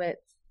this a little bit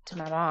to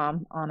my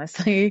mom,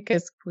 honestly,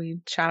 because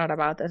we chatted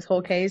about this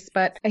whole case.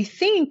 But I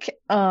think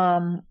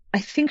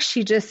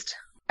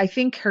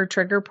her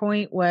trigger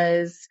point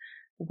was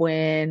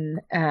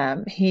when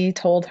he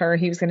told her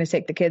he was going to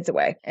take the kids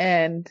away,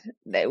 and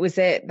that was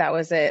it.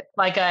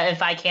 Like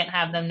if I can't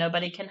have them,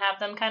 nobody can have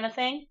them kind of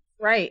thing.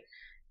 Right.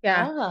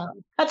 Yeah. Oh,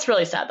 that's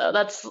really sad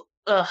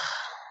though.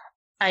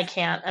 I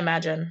can't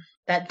imagine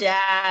that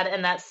dad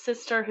and that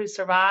sister who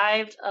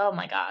survived. Oh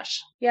my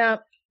gosh. Yeah.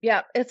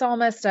 Yeah. It's all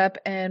messed up,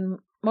 and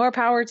more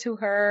power to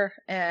her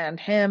and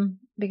him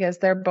because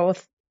they're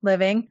both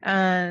living.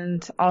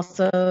 And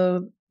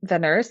also the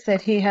nurse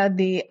that he had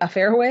the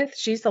affair with,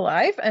 she's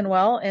alive and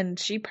well, and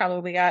she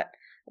probably got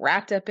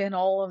wrapped up in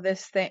all of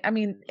this thing. I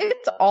mean,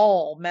 it's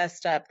all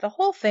messed up. The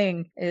whole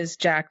thing is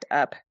jacked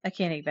up. I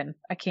can't even.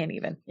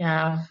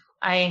 Yeah.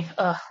 I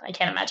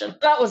can't imagine.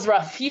 That was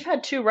rough. You've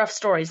had 2 rough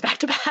stories back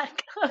to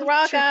back.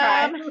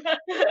 Welcome.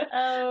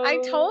 Oh, I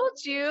told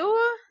you.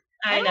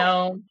 I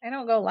know. I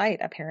don't go light,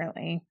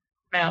 apparently.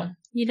 No.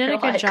 You did a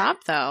good job,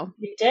 though.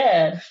 You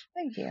did.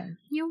 Thank you.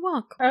 You're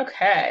welcome.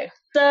 Okay.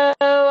 So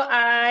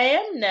I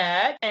am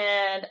next,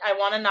 and I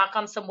want to knock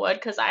on some wood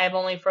because I have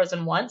only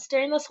frozen once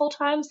during this whole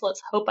time, so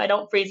let's hope I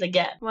don't freeze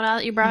again. Well, now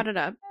that you brought it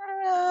up.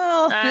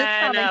 Oh,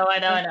 I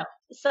know.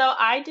 So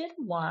I did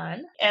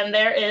one, and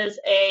there is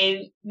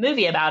a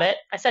movie about it.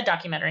 I said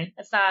documentary.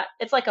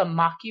 It's like a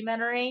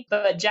mockumentary,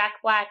 but Jack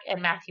Black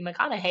and Matthew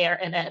McConaughey are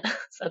in it.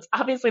 So it's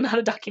obviously not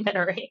a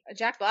documentary.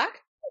 Jack Black?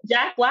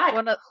 Jack Black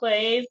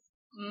plays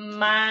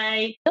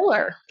my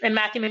killer, and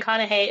Matthew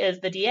McConaughey is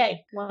the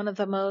DA. One of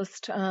the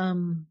most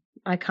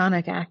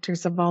iconic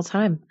actors of all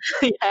time.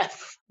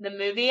 Yes. The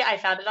movie, I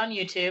found it on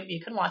YouTube.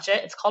 You can watch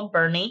it. It's called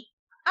Bernie.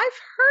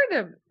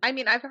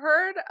 I've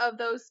heard of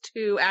those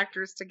 2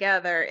 actors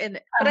together,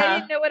 but I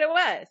didn't know what it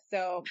was,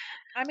 so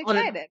I'm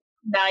excited. Well,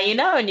 now you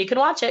know, and you can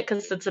watch it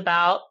because it's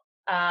about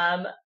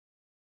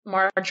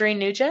Marjorie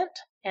Nugent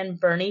and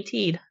Bernie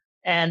Teed,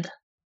 and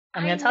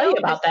I'm going to tell you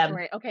about them.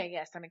 Story. Okay,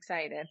 yes, I'm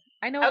excited.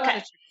 I know a lot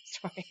of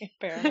story,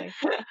 apparently.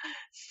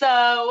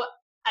 So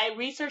I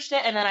researched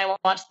it, and then I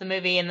watched the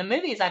movie, and the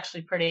movie is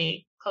actually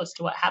pretty close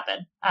to what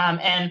happened.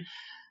 And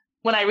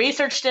when I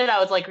researched it, I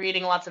was like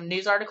reading lots of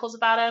news articles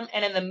about him.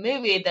 And in the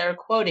movie, they're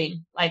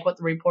quoting like what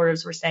the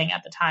reporters were saying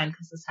at the time,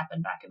 because this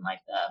happened back in like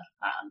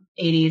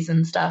the 80s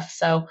and stuff.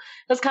 So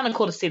it was kind of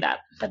cool to see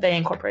that they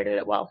incorporated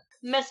it well.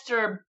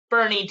 Mr.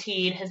 Bernie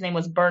Teed, his name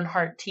was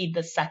Bernhardt Teed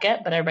II,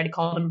 but everybody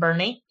called him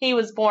Bernie. He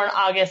was born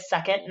August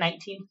 2nd,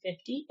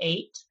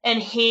 1958.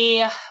 And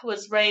he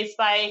was raised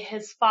by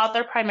his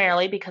father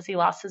primarily because he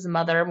lost his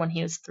mother when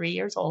he was 3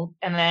 years old.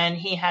 And then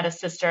he had a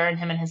sister, and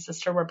him and his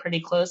sister were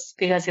pretty close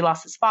because he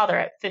lost his father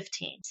at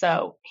 15.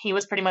 So he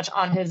was pretty much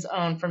on his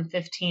own from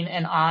 15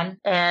 and on.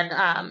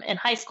 And in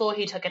high school,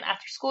 he took an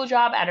after-school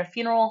job at a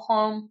funeral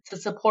home to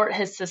support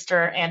his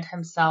sister and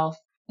himself.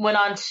 Went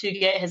on to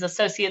get his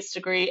associate's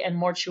degree in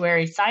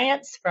mortuary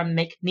science from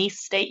McNeese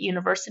State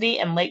University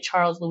in Lake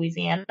Charles,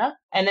 Louisiana,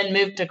 and then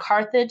moved to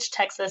Carthage,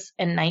 Texas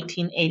in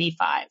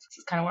 1985. This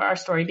is kind of where our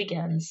story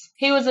begins.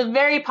 He was a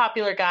very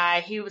popular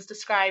guy. He was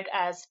described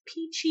as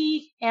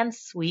peachy and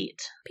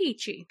sweet.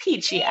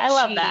 Peachy. I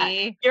love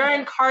that. You're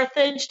in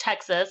Carthage,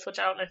 Texas, which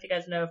I don't know if you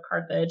guys know of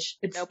Carthage.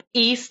 It's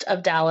east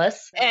of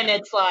Dallas, and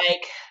it's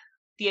like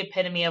the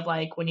epitome of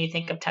like when you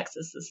think of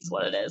Texas, this is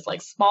what it is.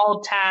 Like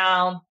small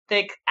town,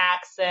 thick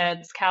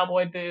accents,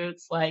 cowboy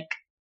boots, like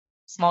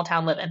small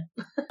town living.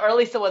 Or at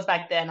least it was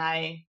back then.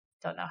 I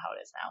don't know how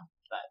it is now,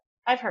 but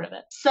I've heard of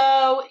it.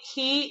 So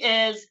he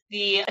is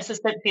the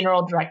assistant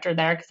funeral director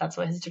there because that's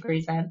what his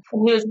degree's in.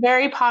 And he was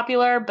very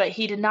popular, but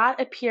he did not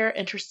appear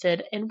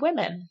interested in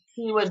women.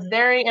 He was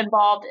very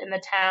involved in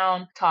the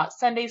town, taught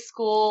Sunday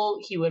school.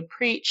 He would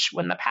preach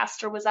when the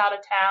pastor was out of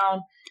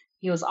town.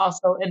 He was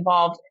also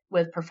involved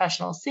with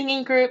professional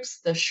singing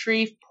groups, the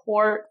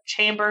Shreveport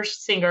Chamber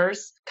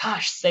Singers.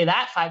 Gosh, say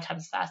that 5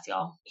 times fast,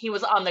 y'all. He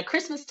was on the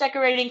Christmas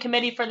decorating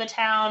committee for the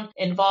town,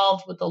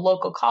 involved with the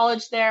local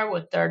college there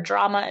with their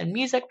drama and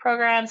music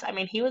programs. I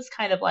mean, he was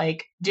kind of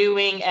like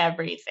doing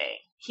everything.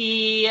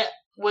 He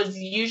was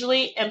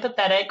usually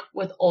empathetic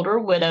with older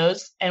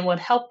widows and would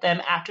help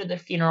them after the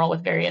funeral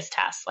with various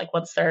tasks. Like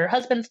once their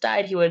husbands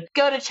died, he would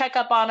go to check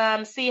up on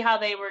them, see how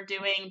they were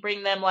doing,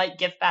 bring them like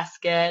gift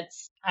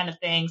baskets kind of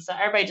thing. So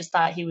everybody just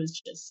thought he was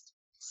just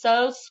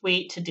so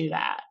sweet to do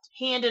that.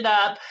 He ended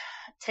up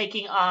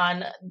taking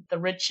on the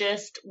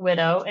richest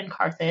widow in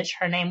Carthage.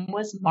 Her name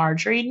was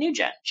Marjorie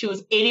Nugent. She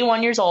was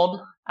 81 years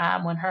old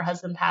when her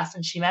husband passed,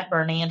 and she met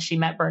Bernie, and she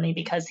met Bernie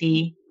because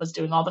he was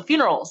doing all the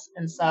funerals.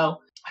 And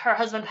so her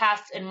husband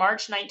passed in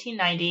March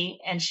 1990,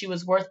 and she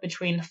was worth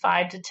between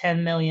 $5 to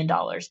 $10 million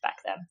back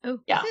then. Oh,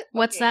 yeah.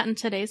 What's that in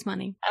today's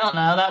money? I don't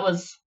know. That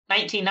was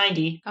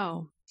 1990.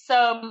 Oh.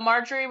 So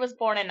Marjorie was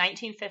born in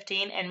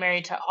 1915 and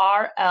married to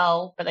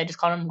R.L., but they just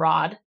called him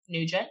Rod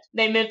Nugent.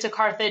 They moved to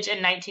Carthage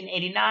in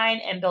 1989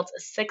 and built a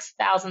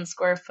 6,000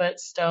 square foot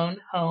stone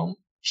home.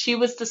 She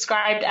was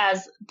described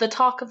as the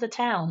talk of the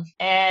town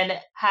and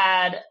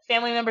had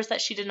family members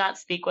that she did not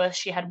speak with.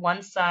 She had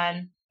one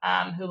son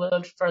who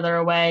lived further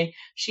away.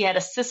 She had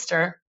a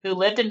sister who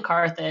lived in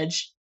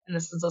Carthage, and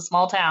this is a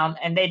small town,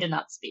 and they did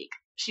not speak.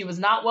 She was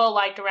not well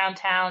liked around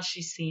town.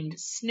 She seemed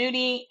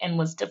snooty and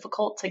was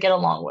difficult to get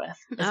along with,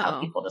 is how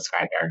people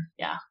described her.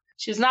 Yeah.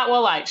 She was not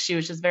well liked. She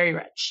was just very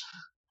rich.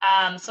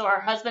 So her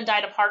husband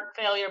died of heart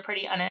failure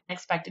pretty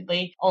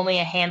unexpectedly. Only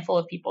a handful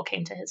of people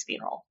came to his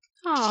funeral.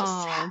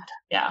 Oh,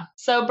 yeah.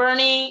 So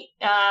Bernie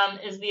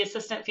is the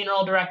assistant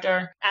funeral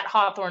director at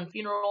Hawthorne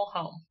Funeral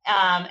Home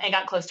and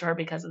got close to her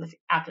because of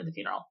after the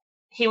funeral.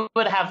 He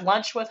would have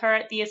lunch with her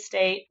at the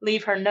estate,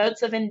 leave her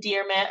notes of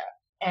endearment,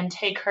 and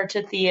take her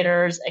to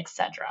theaters,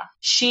 etc.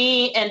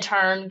 She, in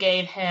turn,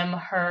 gave him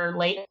her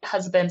late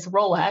husband's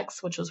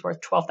Rolex, which was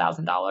worth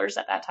 $12,000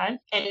 at that time.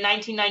 In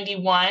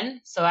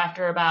 1991, so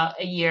after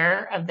about a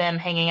year of them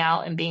hanging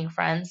out and being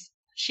friends,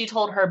 she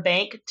told her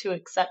bank to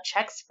accept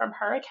checks from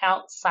her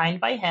account signed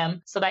by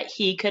him so that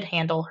he could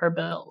handle her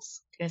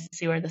bills. Do you guys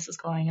see where this is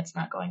going? It's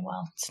not going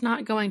well. It's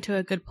not going to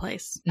a good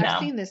place. No. I've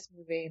seen this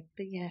movie,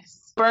 but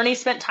yes. Bernie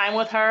spent time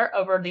with her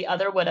over the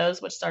other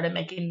widows, which started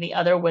making the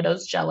other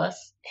widows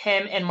jealous.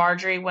 Him and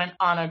Marjorie went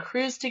on a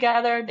cruise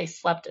together. They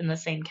slept in the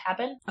same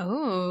cabin.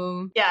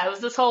 Oh. Yeah, it was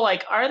this whole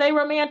like, are they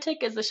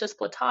romantic? Is this just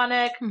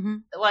platonic? Mm-hmm.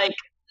 Like,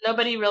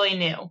 nobody really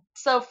knew.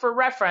 So for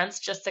reference,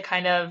 just to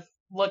kind of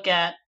look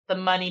at the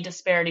money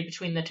disparity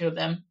between the two of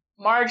them,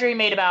 Marjorie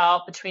made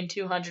about between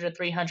 $200,000 to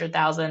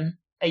 $300,000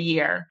 a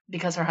year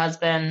because her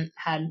husband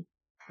had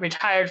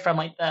retired from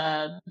like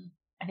I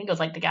think it was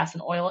like the gas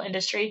and oil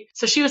industry.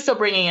 So she was still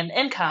bringing in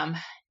income.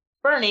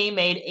 Bernie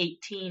made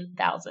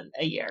 $18,000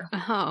 a year.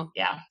 Oh.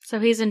 Yeah. So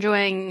he's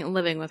enjoying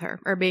living with her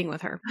or being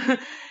with her.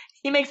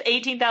 He makes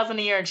 $18,000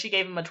 a year and she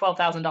gave him a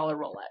 $12,000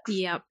 Rolex.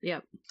 Yep.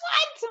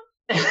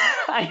 What?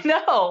 I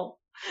know.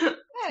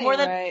 More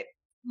than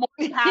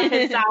half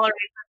his salary.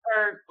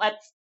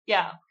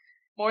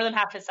 More than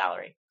half his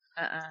salary.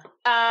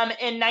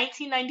 In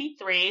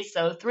 1993,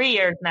 so 3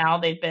 years now,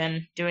 they've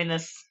been doing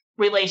this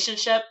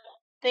relationship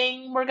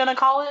thing, we're going to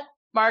call it.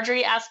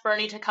 Marjorie asked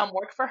Bernie to come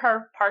work for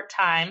her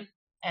part-time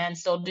and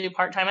still do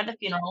part-time at the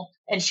funeral,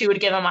 and she would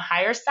give him a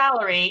higher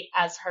salary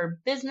as her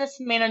business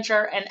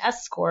manager and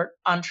escort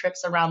on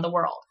trips around the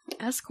world.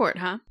 Escort,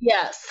 huh?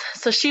 Yes.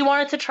 So she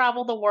wanted to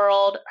travel the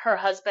world. Her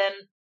husband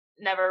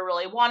never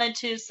really wanted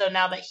to, so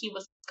now that he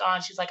was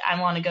gone, she's like, I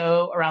want to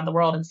go around the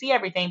world and see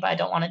everything, but I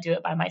don't want to do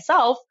it by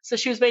myself. So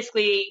she was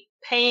basically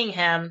paying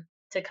him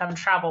to come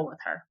travel with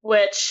her,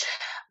 which,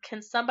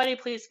 can somebody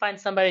please find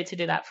somebody to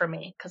do that for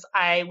me? Because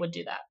I would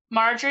do that.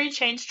 Marjorie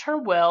changed her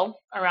will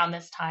around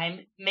this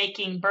time,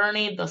 making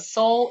Bernie the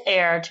sole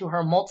heir to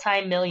her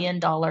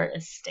multi-million-dollar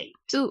estate.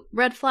 Ooh,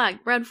 red flag,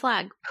 red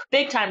flag.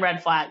 Big time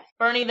red flag.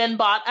 Bernie then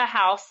bought a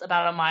house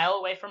about a mile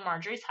away from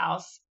Marjorie's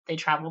house. They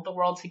traveled the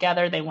world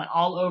together. They went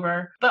all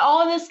over. But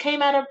all of this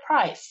came at a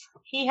price.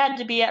 He had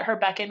to be at her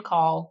beck and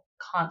call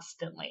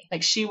constantly.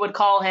 Like, she would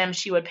call him,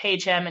 she would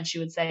page him, and she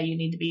would say, you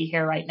need to be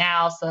here right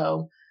now.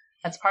 So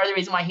that's part of the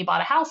reason why he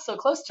bought a house so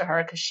close to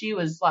her, because she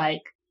was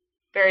like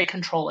very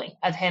controlling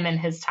of him and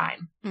his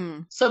time.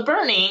 So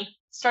Bernie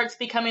starts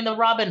becoming the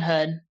Robin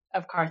Hood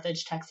of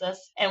Carthage,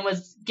 Texas, and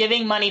was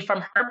giving money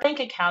from her bank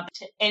account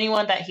to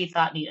anyone that he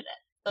thought needed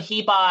it. So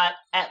he bought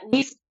at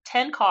least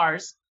 10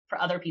 cars for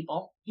other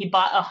people. He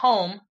bought a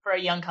home for a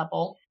young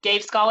couple,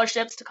 gave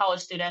scholarships to college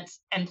students,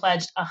 and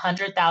pledged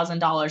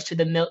 $100,000 to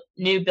the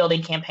new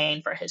building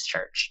campaign for his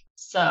church.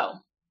 So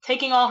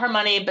taking all her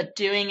money, but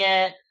doing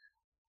it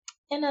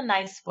in a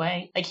nice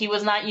way. Like, he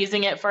was not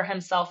using it for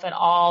himself at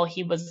all.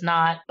 He was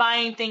not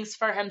buying things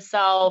for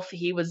himself.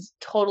 He was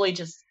totally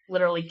just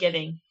literally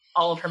giving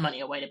all of her money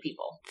away to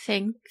people.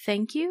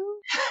 Thank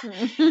you.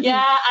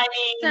 Yeah, I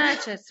mean,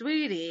 such a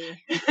sweetie.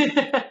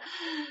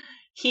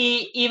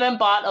 He even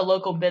bought a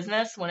local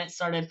business when it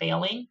started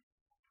failing,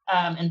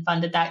 and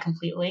funded that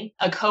completely.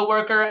 A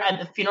coworker at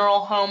the funeral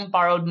home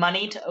borrowed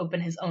money to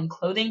open his own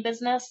clothing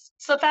business.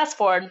 So fast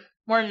forward,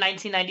 we're in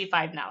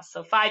 1995 now,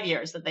 so 5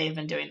 years that they have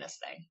been doing this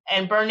thing.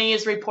 And Bernie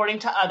is reporting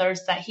to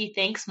others that he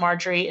thinks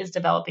Marjorie is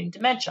developing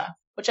dementia,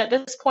 which at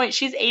this point,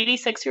 she's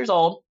 86 years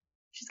old.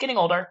 She's getting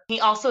older. He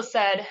also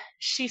said,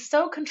 she's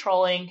so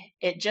controlling,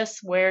 it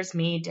just wears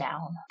me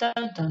down.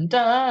 Dun, dun,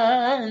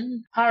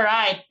 dun. All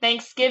right,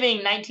 Thanksgiving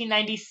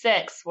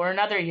 1996. We're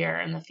another year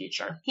in the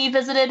future. He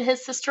visited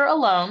his sister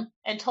alone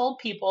and told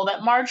people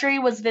that Marjorie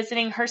was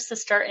visiting her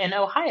sister in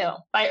Ohio.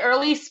 By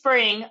early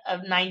spring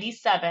of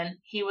 97,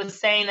 he was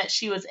saying that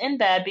she was in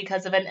bed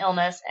because of an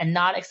illness and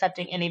not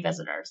accepting any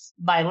visitors.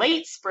 By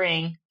late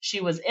spring, she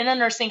was in a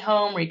nursing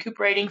home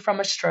recuperating from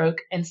a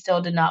stroke and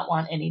still did not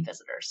want any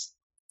visitors.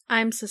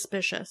 I'm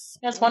suspicious.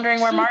 Just wondering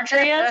where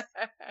Marjorie is?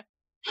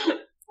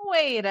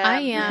 Wait a I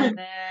am.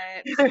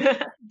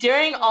 minute.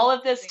 During all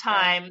of this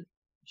time,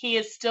 he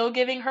is still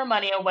giving her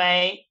money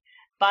away,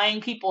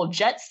 buying people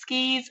jet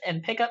skis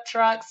and pickup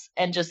trucks,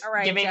 and just All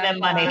right, giving Jack them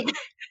money.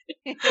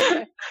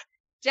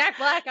 Jack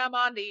Black, I'm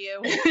on to you.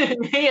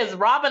 He is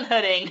Robin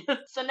Hooding.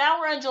 So now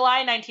we're in July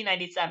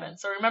 1997.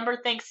 So remember,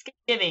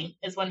 Thanksgiving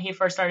is when he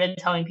first started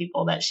telling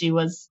people that she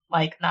was,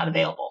 like, not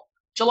available.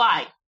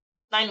 July.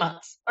 9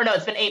 months. Or no,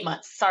 it's been 8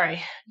 months.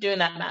 Sorry, doing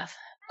that math.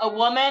 A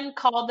woman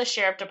called the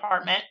sheriff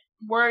department,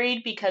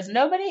 worried because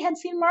nobody had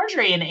seen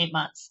Marjorie in 8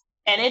 months.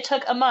 And it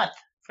took a month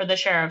for the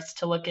sheriffs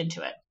to look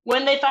into it.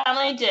 When they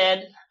finally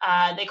did,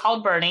 they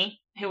called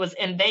Bernie, who was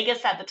in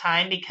Vegas at the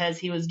time because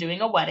he was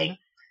doing a wedding.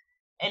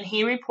 And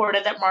he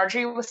reported that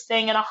Marjorie was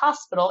staying in a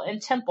hospital in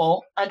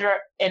Temple under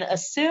an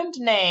assumed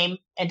name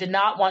and did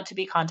not want to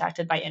be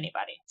contacted by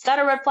anybody. Is that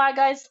a red flag,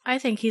 guys? I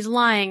think he's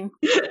lying.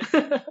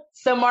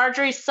 So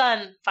Marjorie's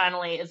son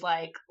finally is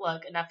like,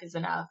 look, enough is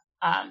enough.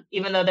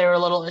 Even though they were a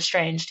little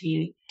estranged,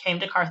 he came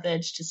to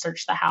Carthage to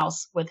search the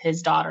house with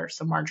his daughter,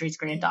 so Marjorie's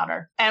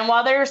granddaughter. And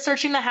while they were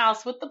searching the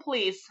house with the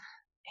police,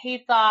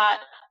 he thought,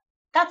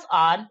 that's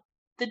odd.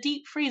 The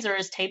deep freezer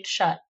is taped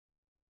shut.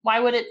 Why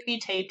would it be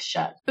taped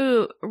shut?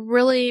 Ooh,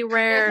 really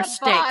rare There's a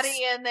steaks. body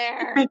in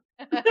there.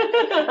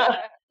 I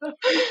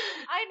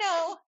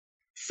know.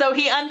 So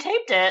he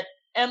untaped it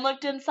and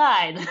looked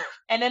inside.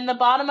 And in the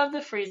bottom of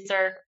the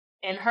freezer,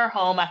 in her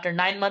home after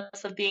 9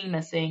 months of being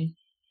missing,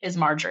 is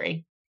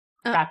Marjorie,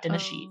 wrapped in a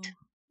sheet.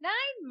 9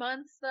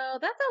 months, though?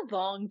 That's a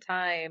long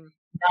time.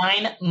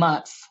 9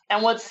 months.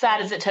 And what's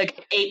sad is it took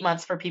 8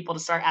 months for people to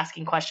start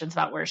asking questions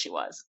about where she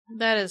was.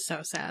 That is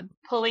so sad.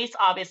 Police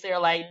obviously are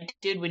like,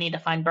 dude, we need to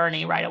find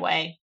Bernie right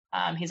away.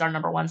 He's our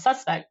number one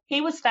suspect. He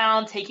was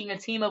found taking a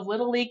team of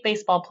Little League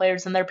baseball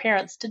players and their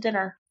parents to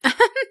dinner.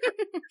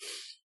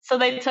 So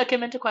they took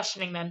him into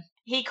questioning then.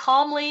 He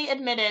calmly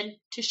admitted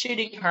to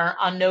shooting her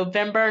on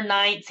November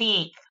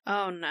 19th.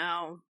 Oh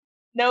no.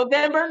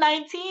 November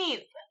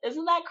 19th.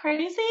 Isn't that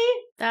crazy?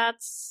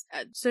 That's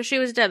so she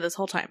was dead this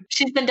whole time.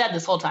 She's been dead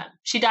this whole time.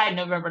 She died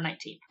November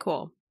 19th.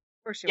 Cool.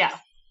 Of course she Yeah. was.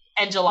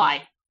 And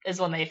July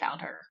is when they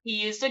found her. He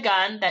used a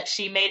gun that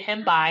she made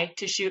him buy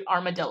to shoot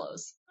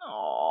armadillos.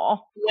 Aww.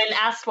 When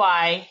asked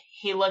why,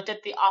 he looked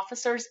at the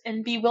officers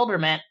in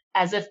bewilderment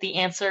as if the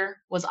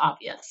answer was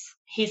obvious.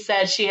 He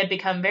said she had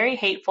become very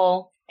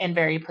hateful and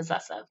very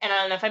possessive. And I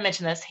don't know if I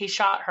mentioned this, he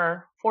shot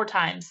her 4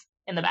 times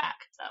in the back.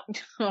 So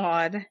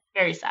God.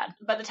 very sad.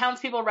 But the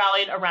townspeople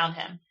rallied around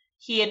him.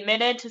 He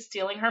admitted to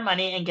stealing her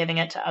money and giving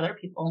it to other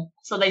people.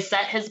 So they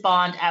set his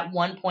bond at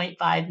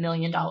 $1.5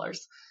 million.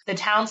 The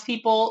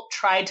townspeople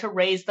tried to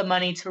raise the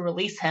money to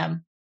release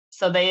him.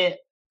 So the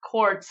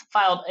courts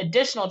filed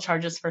additional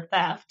charges for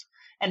theft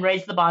and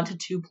raised the bond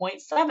to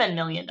 $2.7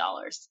 million.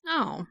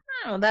 Oh.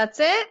 Oh, that's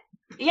it?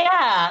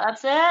 Yeah,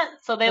 that's it.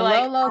 So they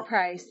low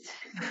price.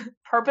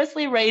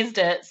 purposely raised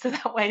it so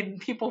that way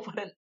people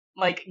wouldn't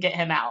get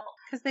him out.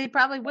 Because they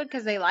probably would,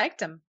 because they liked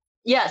him.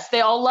 Yes,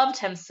 they all loved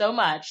him so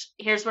much.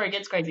 Here's where it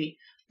gets crazy.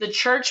 The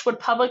church would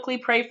publicly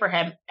pray for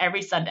him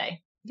every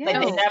Sunday. Yeah.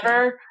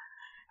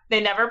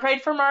 They never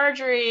prayed for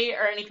Marjorie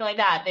or anything like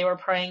that. They were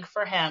praying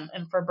for him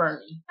and for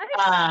Bernie.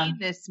 I've seen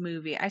this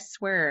movie. I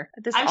swear.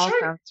 This I'm all sure-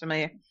 sounds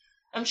familiar.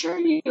 I'm sure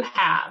you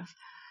have.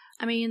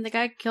 I mean, the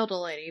guy killed a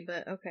lady,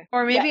 but okay.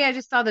 Or maybe I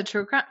just saw the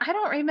true crime. I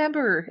don't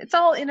remember. It's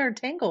all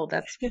intertangled.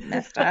 That's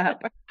messed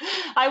up.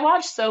 I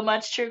watch so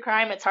much true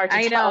crime, it's hard to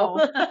I tell.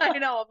 know. I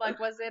know. I'm like,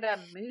 was it a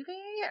movie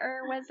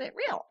or was it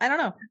real? I don't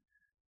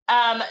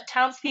know.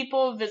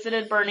 Townspeople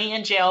visited Bernie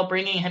in jail,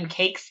 bringing him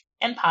cakes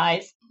and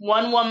pies.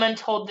 One woman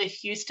told the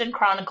Houston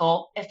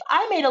Chronicle, if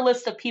I made a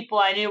list of people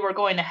I knew were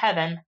going to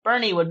heaven,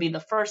 Bernie would be the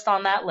first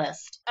on that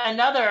list.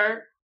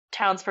 Another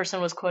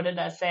townsperson was quoted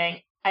as saying,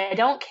 I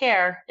don't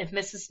care if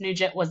Mrs.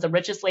 Nugent was the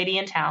richest lady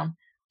in town.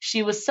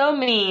 She was so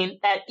mean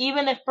that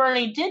even if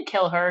Bernie did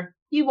kill her,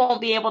 you won't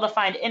be able to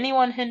find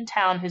anyone in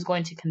town who's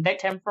going to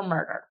convict him for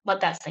murder.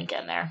 Let that sink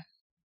in there.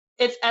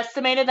 It's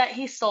estimated that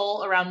he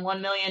stole around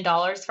 $1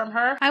 million from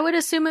her. I would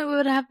assume it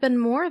would have been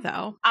more,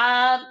 though.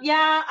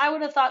 Yeah, I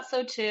would have thought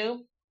so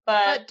too.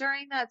 But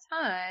during that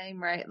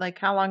time, right? Like,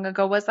 how long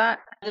ago was that?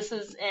 This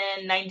is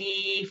in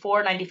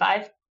 94,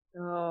 95.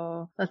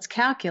 Oh, let's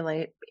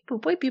calculate.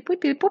 Beep, boop, beep,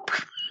 boop, beep,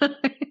 boop.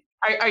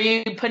 Are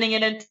you putting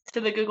it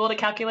into the Google to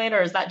calculate,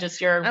 or is that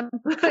just your... I'm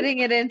putting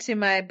it into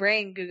my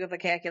brain, Google the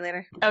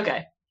calculator.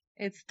 Okay.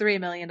 It's $3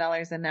 million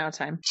in now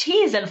time.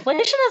 Jeez,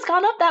 inflation has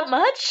gone up that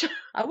much?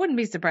 I wouldn't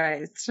be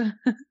surprised.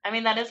 I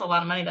mean, that is a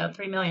lot of money, though.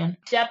 $3 million.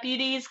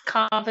 Deputies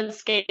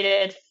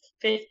confiscated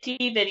 50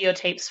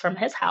 videotapes from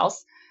his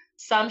house,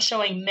 some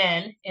showing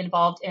men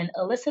involved in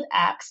illicit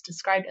acts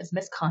described as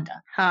misconduct.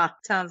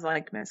 Sounds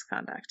like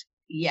misconduct.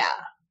 Yeah.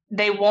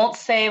 They won't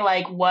say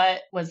like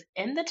what was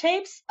in the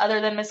tapes other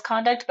than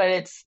misconduct, but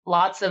it's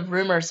lots of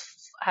rumors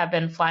have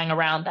been flying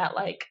around that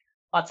like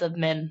lots of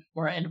men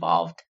were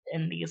involved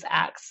in these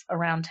acts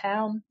around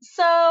town.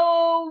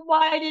 So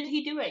why did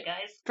he do it,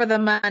 guys? For the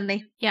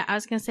money. Yeah, I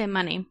was going to say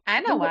money. I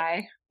know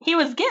why. He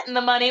was getting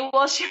the money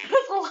while she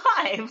was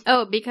alive.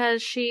 Oh,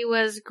 because she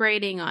was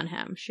grating on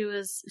him. She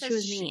was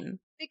mean.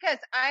 Because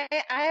I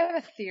have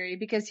a theory.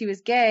 Because he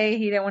was gay,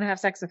 he didn't want to have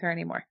sex with her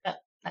anymore.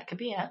 That could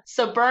be it.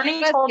 So Bernie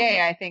he was told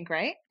gay, I think,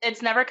 right?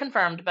 It's never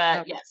confirmed,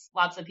 but okay. Yes,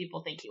 lots of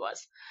people think he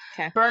was.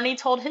 Okay. Bernie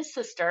told his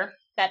sister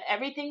that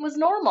everything was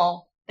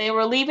normal. They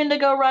were leaving to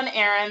go run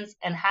errands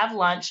and have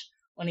lunch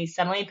when he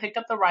suddenly picked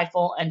up the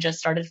rifle and just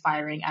started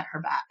firing at her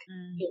back.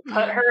 He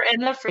put her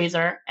in the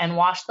freezer and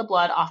washed the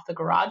blood off the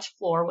garage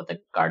floor with a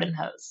garden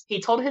hose.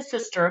 He told his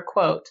sister,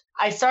 quote,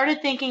 "I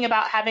started thinking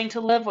about having to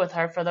live with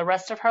her for the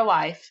rest of her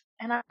life,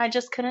 and I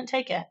just couldn't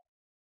take it.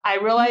 I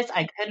realized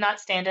I could not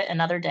stand it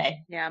another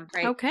day." Yeah,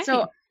 right. Okay.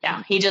 So,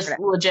 yeah, he just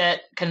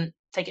legit couldn't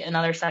take it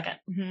another second.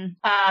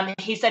 Mm-hmm.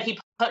 He said he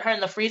put her in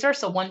the freezer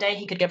so one day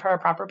he could give her a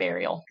proper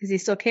burial. Because he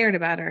still cared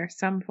about her at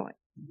some point.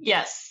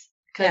 Yes,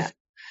 because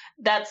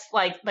that's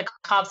like the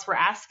cops were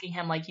asking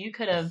him, like, you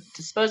could have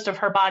disposed of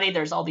her body.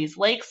 There's all these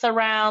lakes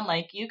around.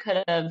 Like, you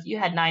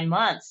had 9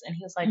 months. And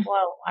he was like,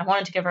 well, I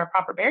wanted to give her a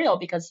proper burial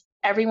because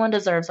everyone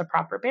deserves a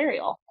proper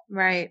burial.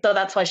 Right. So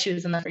that's why she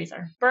was in the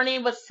freezer. Bernie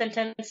was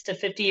sentenced to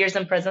 50 years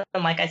in prison.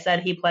 And like I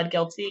said, he pled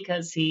guilty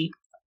because he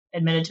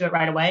admitted to it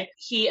right away.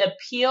 He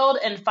appealed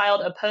and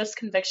filed a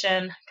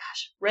post-conviction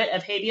writ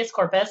of habeas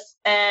corpus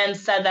and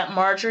said that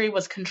Marjorie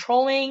was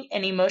controlling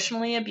and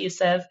emotionally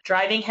abusive,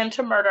 driving him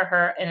to murder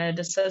her in a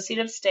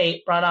dissociative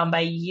state brought on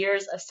by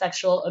years of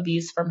sexual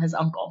abuse from his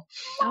uncle.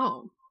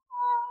 Oh.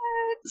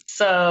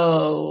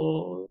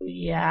 So,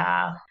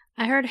 yeah.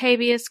 I heard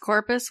habeas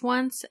corpus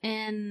once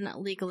in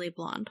Legally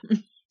Blonde.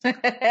 I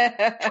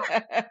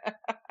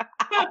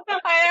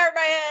hurt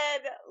my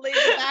head. Lean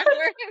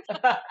backwards.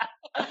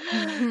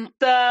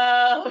 So,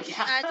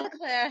 yeah. I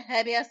declare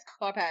habeas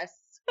corpus.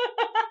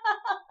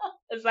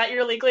 Is that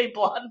your Legally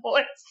Blonde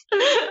voice?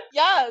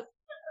 Yes.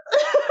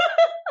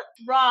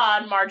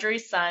 Rod,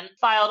 Marjorie's son,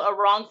 filed a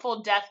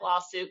wrongful death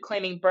lawsuit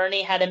claiming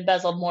Bernie had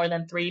embezzled more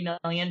than $3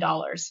 million.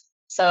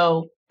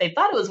 So they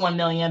thought it was $1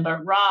 million,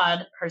 but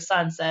Rod, her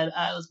son, said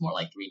it was more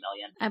like $3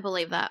 million. I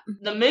believe that.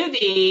 The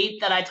movie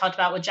that I talked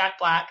about with Jack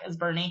Black as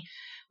Bernie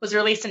was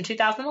released in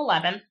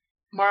 2011.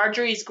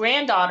 Marjorie's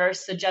granddaughter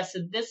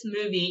suggested this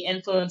movie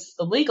influenced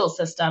the legal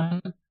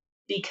system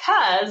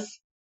because,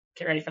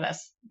 get ready for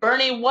this,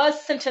 Bernie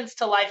was sentenced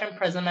to life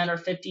imprisonment or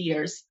 50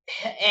 years,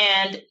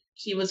 and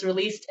he was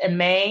released in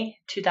May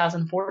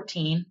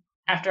 2014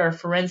 after a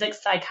forensic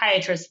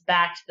psychiatrist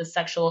backed the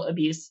sexual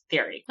abuse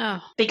theory.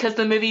 Oh. Because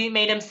the movie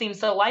made him seem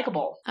so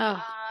likable.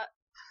 Oh.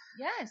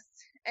 Yes.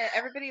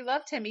 Everybody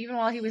loved him even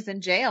while he was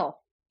in jail.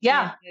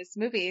 Yeah. In this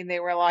movie, they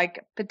were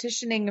like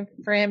petitioning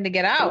for him to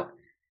get out.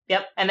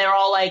 Yep. And they were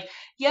all like,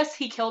 yes,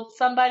 he killed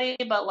somebody,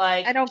 but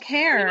like, I don't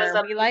care.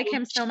 We like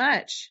him so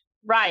much.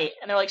 Right.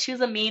 And they're like, she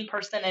was a mean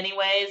person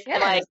anyways. Yes. And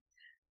like,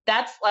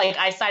 that's like,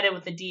 I sided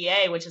with the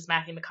DA, which is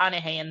Matthew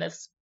McConaughey in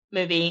this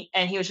movie.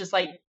 And he was just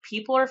like,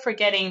 people are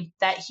forgetting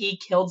that he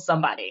killed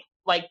somebody.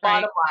 Like,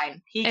 bottom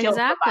line, he killed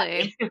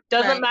somebody.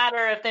 Doesn't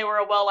matter if they were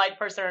a well-liked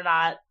person or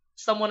not.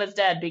 Someone is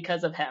dead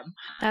because of him.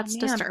 That's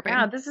disturbing.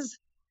 Wow, this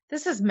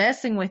is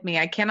messing with me.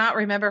 I cannot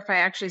remember if I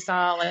actually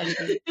saw like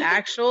the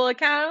actual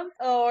account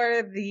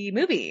or the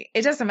movie.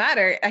 It doesn't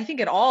matter. I think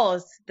it all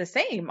is the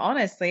same,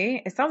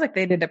 honestly. It sounds like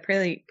they did a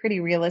pretty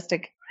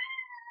realistic.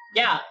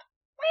 Yeah.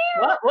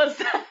 What was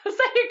that? Was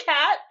that your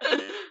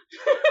cat?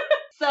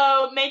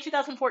 So, May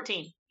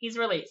 2014, he's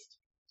released.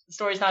 The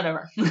story's not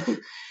over.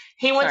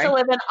 He went to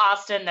live in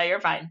Austin. No, you're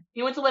fine.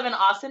 He went to live in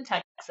Austin,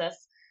 Texas,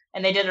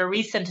 and they did a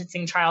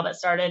resentencing trial that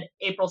started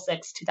April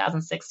 6,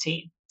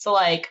 2016. So,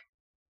 like,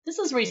 this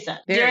is recent.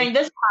 During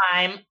this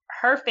time,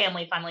 her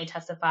family finally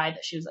testified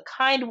that she was a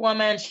kind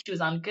woman. She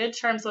was on good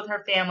terms with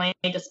her family,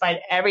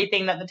 despite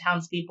everything that the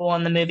townspeople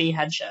in the movie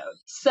had showed.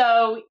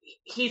 So,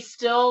 he's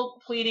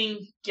still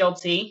pleading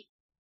guilty.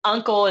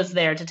 Uncle is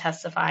there to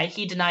testify.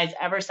 He denies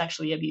ever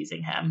sexually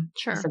abusing him.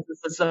 Sure. He says,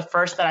 this is the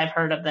first that I've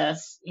heard of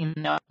this,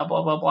 blah,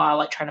 blah, blah,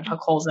 like trying to poke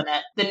holes in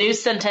it. The new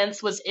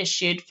sentence was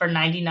issued for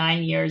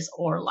 99 years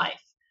or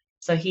life.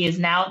 So he is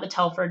now at the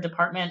Telford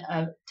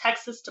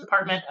Texas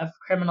Department of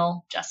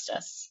Criminal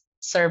Justice,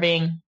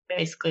 serving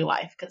basically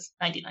life because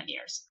 99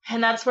 years.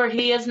 And that's where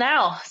he is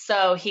now.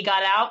 So he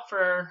got out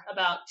for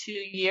about 2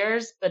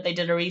 years, but they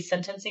did a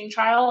resentencing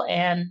trial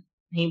and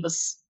he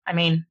was,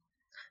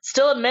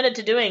 still admitted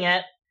to doing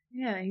it.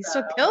 Yeah, he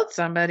still killed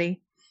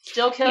somebody.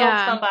 Still killed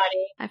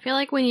somebody. I feel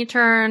like when you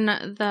turn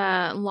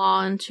the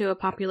law into a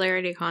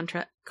popularity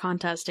contest,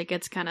 contest, it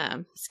gets kind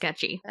of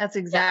sketchy. That's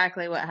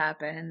exactly what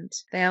happened.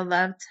 They all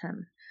loved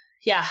him.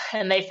 Yeah,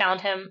 and they found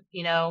him,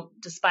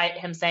 despite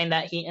him saying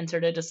that he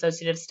entered a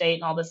dissociative state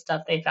and all this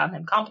stuff, they found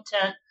him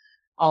competent,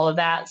 all of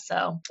that.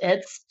 So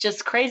it's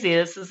just crazy.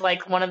 This is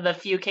like one of the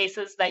few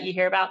cases that you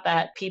hear about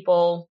that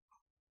people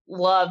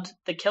loved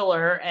the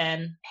killer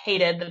and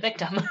hated the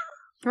victim.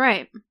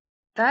 Right.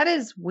 That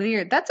is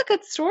weird. That's a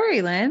good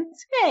story, Lynn.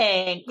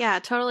 Thanks. Yeah,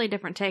 totally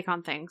different take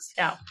on things.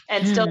 Yeah.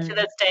 And still to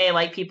this day,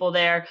 like people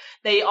there,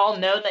 they all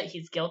know that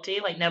he's guilty.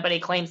 Like nobody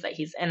claims that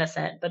he's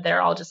innocent, but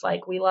they're all just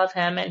like, we love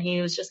him and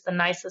he was just the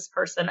nicest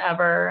person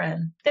ever.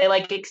 And they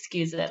like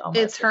excuse it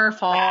almost. It's her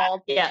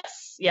fault.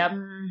 Yes. Yep.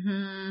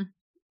 Mm-hmm.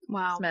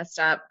 Wow. It's messed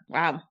up.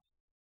 Wow.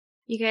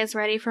 You guys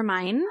ready for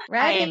mine?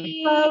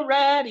 Ready. I am so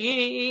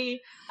ready.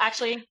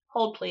 Actually,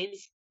 hold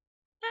please.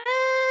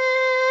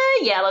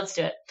 Yeah, let's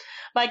do it.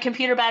 My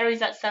computer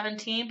battery's at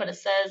 17, but it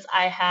says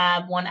I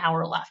have 1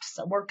 hour left,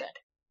 so we're good.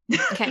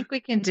 I think we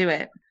can do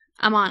it.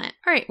 I'm on it.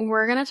 All right,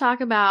 we're going to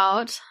talk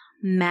about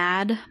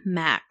Mad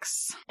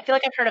Max. I feel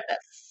like I've heard of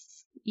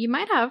this. You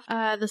might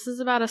have. This is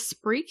about a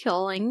spree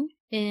killing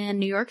in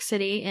New York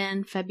City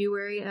in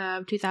February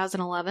of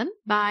 2011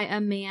 by a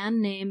man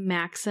named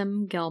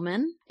Maxim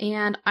Gelman.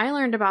 And I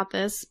learned about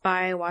this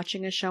by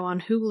watching a show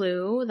on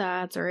Hulu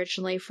that's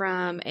originally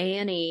from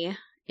A&E.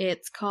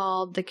 It's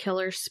called The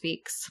Killer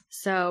Speaks.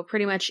 So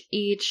pretty much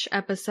each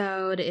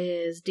episode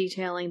is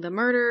detailing the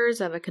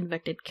murders of a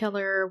convicted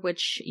killer,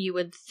 which you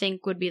would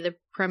think would be the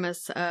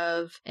premise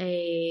of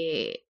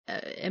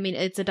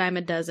it's a dime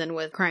a dozen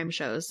with crime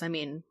shows. I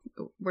mean,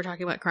 we're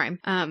talking about crime.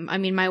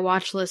 My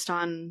watch list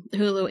on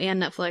Hulu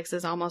and Netflix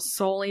is almost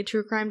solely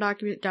true crime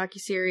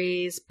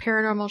docuseries,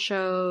 paranormal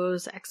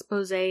shows,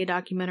 expose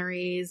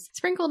documentaries,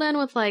 sprinkled in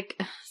with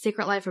like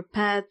Secret Life of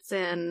Pets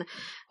and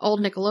old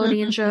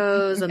Nickelodeon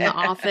shows and The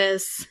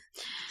Office.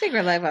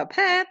 Secret Life of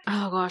Pets.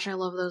 Oh gosh, I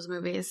love those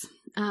movies.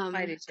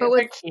 I do too. But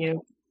with Cute.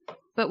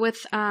 But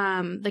with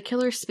The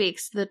Killer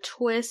Speaks, the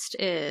twist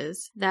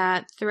is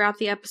that throughout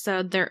the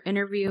episode, they're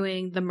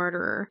interviewing the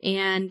murderer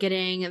and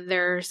getting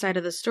their side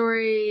of the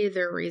story,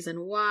 their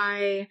reason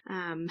why,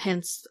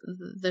 hence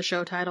the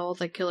show title,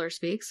 The Killer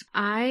Speaks.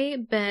 I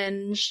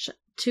binged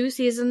 2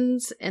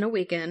 seasons in a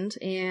weekend,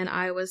 and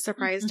I was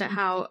surprised at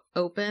how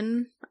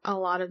open a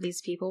lot of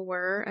these people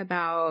were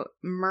about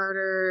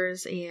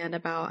murders and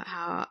about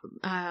how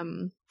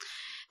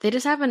they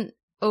just have an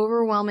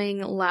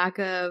overwhelming lack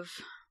of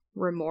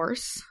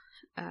remorse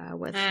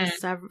with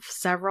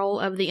several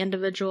of the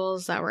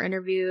individuals that were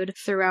interviewed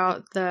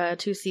throughout the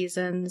 2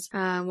 seasons,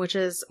 which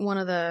is one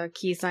of the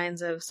key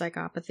signs of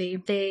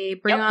psychopathy. They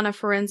bring on a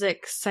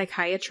forensic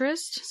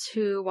psychiatrist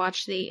who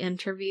watch the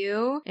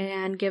interview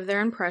and give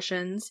their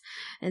impressions,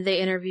 and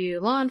they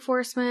interview law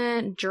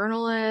enforcement,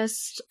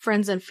 journalists,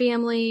 friends and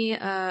family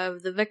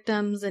of the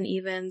victims, and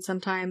even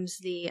sometimes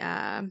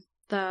the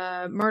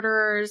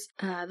murderers,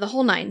 the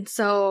whole nine.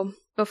 So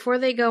before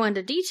they go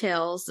into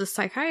details, the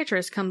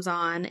psychiatrist comes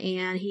on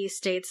and he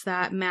states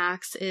that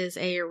Max is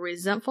a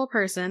resentful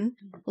person,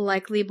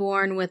 likely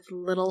born with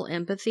little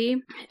empathy.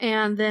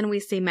 And then we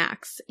see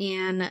Max,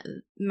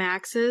 and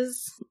Max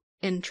is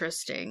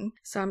interesting.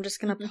 So I'm just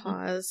going to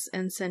pause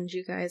and send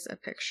you guys a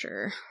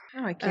picture.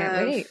 Oh, I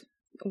can't wait.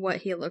 What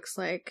he looks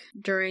like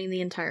during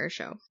the entire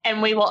show.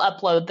 And we will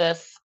upload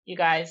this, you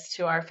guys,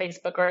 to our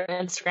Facebook or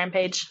Instagram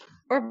page.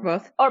 Or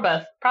both. Or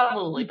both.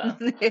 Probably both.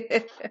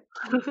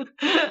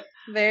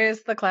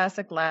 There's the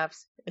classic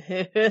laughs.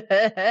 I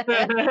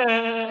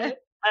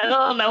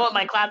don't know what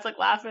my classic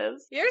laugh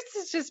is. Yours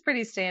is just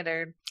pretty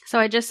standard. So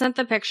I just sent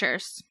the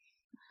pictures.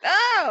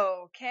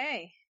 Oh,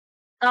 okay.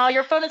 Oh,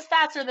 your phone is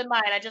faster than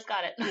mine. I just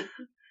got it.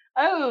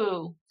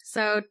 Oh.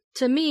 So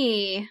to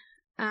me,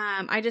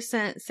 I just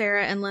sent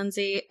Sarah and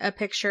Lindsay a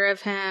picture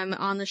of him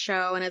on the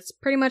show, and it's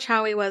pretty much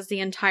how he was the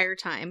entire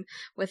time,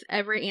 with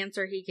every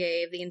answer he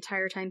gave the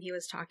entire time he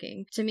was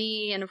talking. To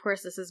me, and of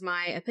course this is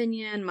my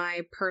opinion,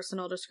 my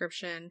personal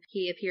description,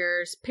 he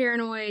appears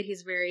paranoid,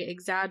 he's very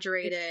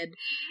exaggerated,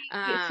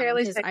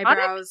 his psychotic?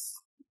 eyebrows...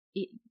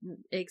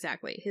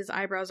 Exactly. His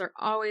eyebrows are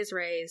always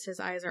raised.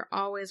 His eyes are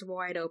always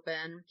wide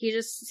open. He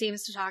just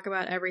seems to talk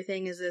about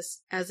everything as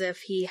if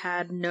he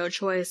had no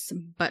choice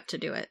but to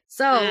do it.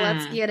 So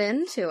let's get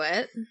into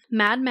it.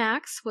 Mad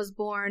Max was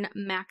born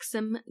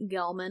Maxim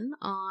Gelman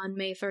on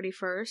May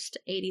 31st,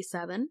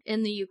 1987,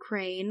 in the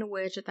Ukraine,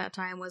 which at that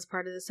time was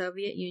part of the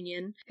Soviet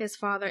Union. His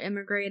father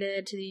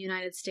immigrated to the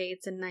United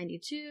States in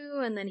 1992,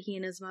 and then he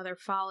and his mother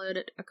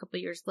followed a couple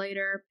years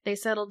later. They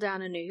settled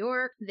down in New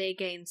York. They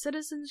gained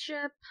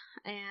citizenship.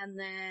 And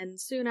then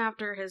soon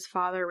after his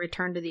father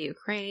returned to the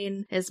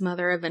Ukraine, his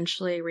mother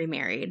eventually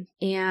remarried.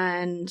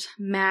 And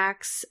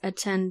Max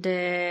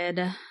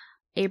attended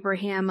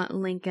Abraham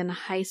Lincoln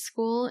High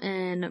School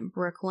in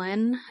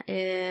Brooklyn.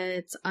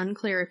 It's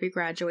unclear if he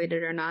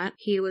graduated or not.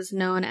 He was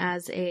known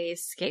as a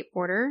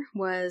skateboarder,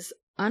 was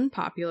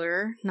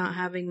unpopular, not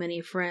having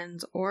many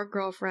friends or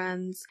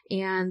girlfriends,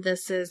 and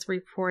this is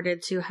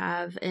reported to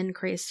have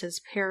increased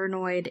his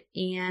paranoid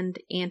and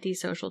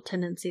antisocial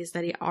tendencies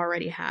that he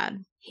already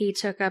had. He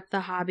took up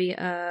the hobby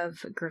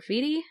of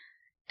graffiti,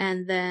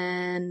 and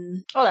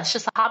then... Oh, that's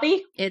just a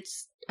hobby?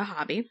 It's a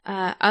hobby.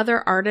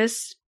 Other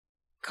artists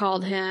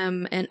called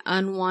him an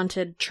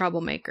unwanted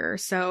troublemaker.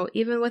 So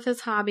even with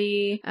his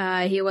hobby,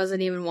 he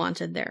wasn't even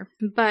wanted there.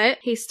 But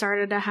he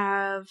started to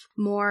have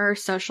more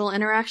social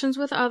interactions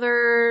with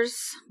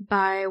others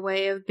by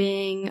way of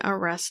being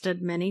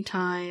arrested many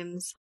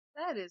times.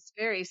 That is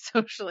very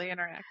socially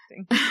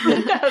interacting.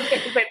 I was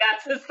going to say,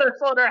 that's his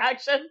social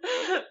interaction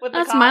with the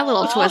That's cop. my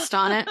little twist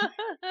on it.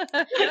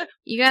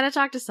 You gotta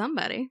talk to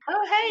somebody.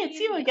 Oh, hey, it's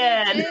you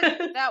again.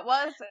 That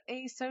was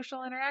a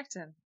social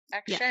interaction.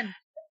 Action. Yeah.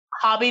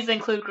 Hobbies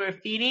include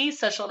graffiti,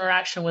 social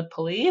interaction with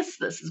police.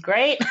 This is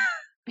great.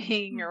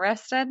 Being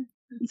arrested.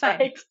 It's fine.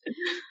 Right.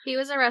 He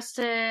was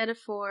arrested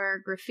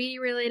for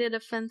graffiti-related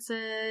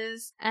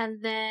offenses,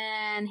 and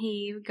then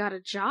he got a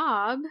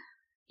job.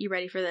 You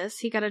ready for this?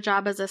 He got a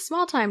job as a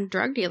small-time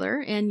drug dealer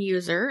and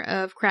user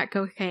of crack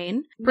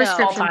cocaine,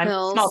 prescription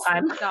pills, Small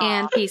time.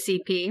 and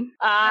PCP.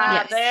 Ah,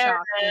 Yes. there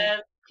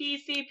it is.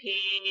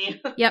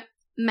 PCP. Yep.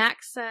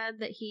 Max said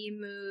that he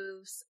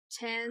moves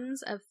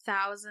tens of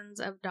thousands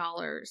of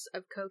dollars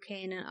of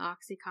cocaine and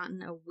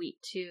OxyContin a week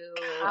to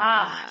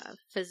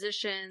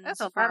physicians,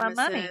 That's a lot of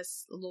money.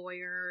 pharmacists,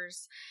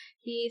 lawyers.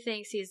 He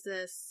thinks he's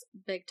this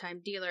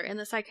big-time dealer, and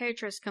the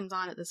psychiatrist comes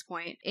on at this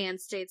point and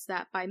states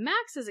that by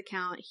Max's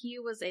account, he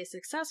was a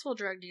successful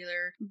drug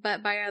dealer,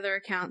 but by other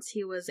accounts,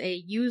 he was a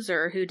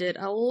user who did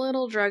a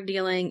little drug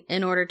dealing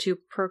in order to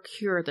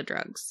procure the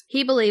drugs.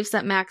 He believes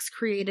that Max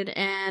created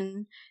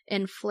an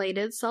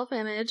inflated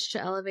self-image to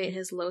elevate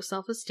his low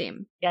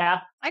self-esteem. Yeah.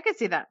 I could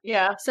see that.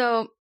 Yeah.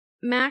 So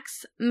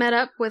Max met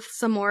up with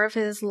some more of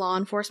his law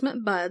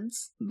enforcement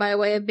buds by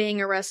way of being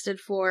arrested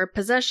for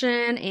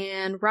possession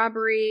and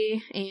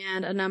robbery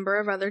and a number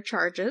of other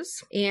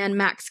charges. And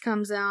Max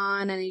comes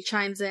on and he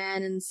chimes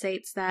in and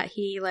states that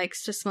he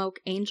likes to smoke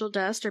angel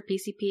dust or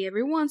PCP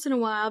every once in a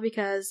while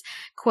because,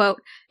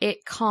 quote,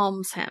 it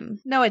calms him.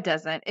 No, it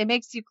doesn't. It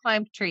makes you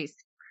climb trees.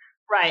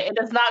 Right. It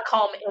does not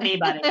calm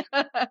anybody.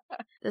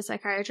 The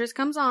psychiatrist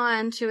comes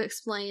on to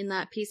explain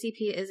that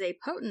PCP is a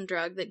potent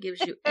drug that gives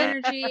you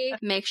energy,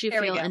 makes you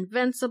There we feel go.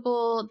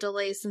 invincible,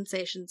 delays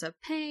sensations of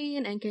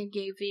pain, and can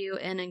give you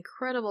an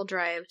incredible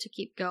drive to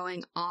keep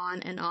going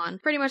on and on.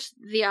 Pretty much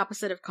the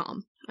opposite of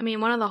calm. I mean,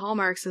 one of the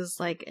hallmarks is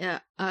like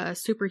a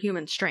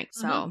superhuman strength,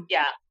 so...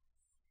 Yeah.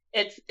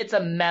 It's a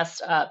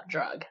messed up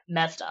drug.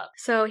 Messed up.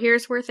 So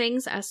here's where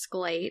things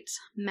escalate.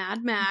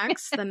 Mad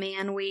Max, the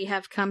man we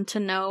have come to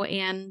know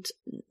and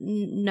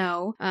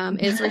know,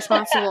 is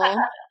responsible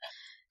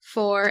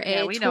for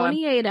Yeah, a we know him.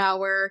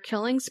 28-hour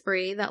killing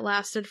spree that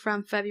lasted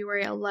from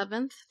February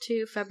 11th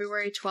to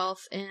February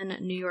 12th in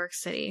New York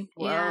City.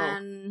 Whoa.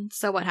 And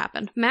so what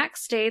happened?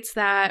 Max states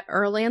that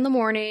early in the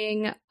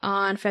morning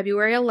on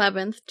February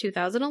 11th,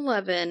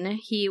 2011,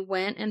 he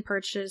went and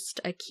purchased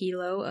a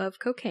kilo of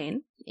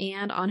cocaine.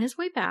 And on his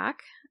way back,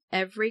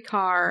 every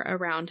car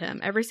around him,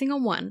 every single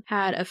one,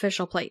 had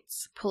official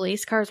plates.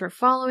 Police cars were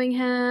following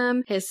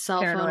him. His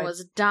cell phone Paranoid.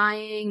 was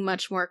dying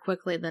much more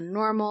quickly than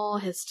normal.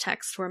 His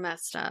texts were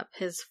messed up.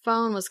 His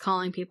phone was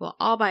calling people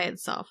all by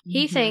itself.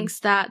 He Mhm. thinks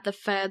that the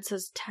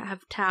feds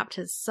have tapped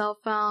his cell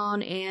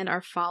phone and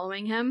are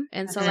following him.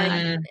 And so, like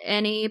Mhm.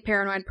 any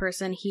paranoid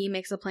person, he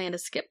makes a plan to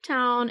skip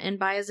town and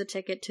buys a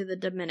ticket to the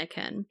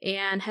Dominican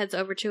and heads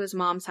over to his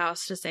mom's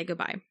house to say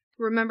goodbye.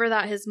 Remember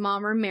that his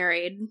mom are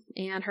married,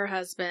 and her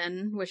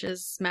husband, which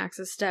is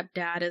Max's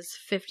stepdad, is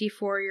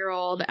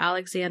 54-year-old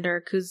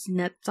Alexander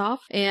Kuznetsov.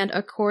 And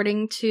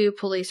according to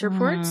police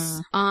reports,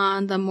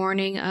 on the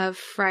morning of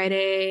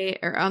February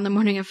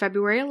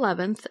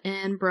 11th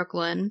in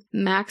Brooklyn,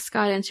 Max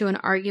got into an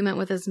argument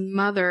with his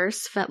mother,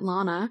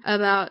 Svetlana,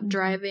 about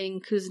driving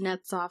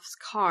Kuznetsov's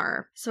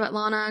car.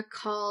 Svetlana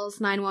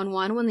calls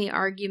 911 when the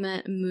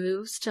argument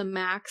moves to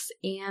Max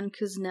and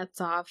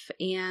Kuznetsov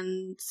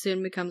and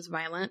soon becomes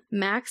violent.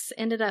 Max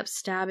ended up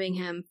stabbing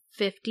him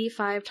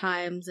 55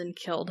 times and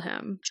killed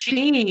him.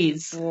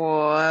 Jeez.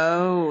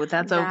 Whoa,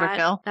 that's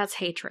overkill. That's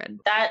hatred.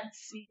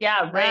 That's,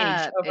 yeah, rage.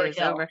 That Overkill. is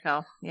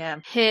overkill. Yeah.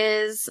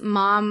 His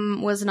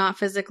mom was not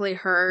physically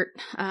hurt.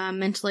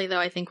 Mentally, though,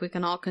 I think we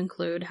can all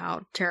conclude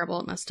how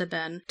terrible it must have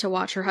been to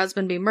watch her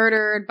husband be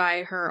murdered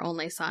by her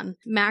only son.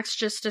 Max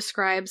just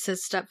describes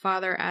his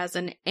stepfather as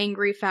an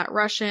angry fat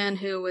Russian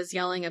who was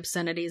yelling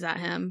obscenities at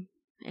him.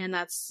 And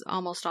that's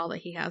almost all that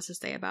he has to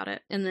say about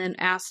it. And then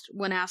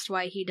when asked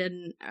why he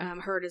didn't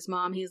hurt his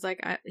mom, he's like,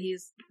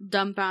 he's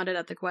dumbfounded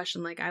at the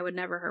question, like, I would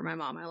never hurt my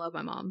mom. I love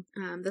my mom.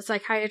 The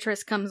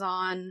psychiatrist comes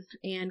on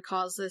and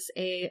calls this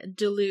a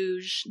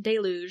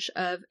deluge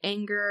of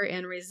anger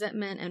and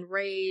resentment and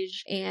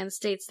rage, and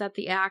states that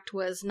the act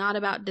was not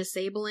about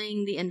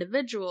disabling the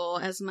individual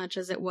as much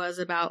as it was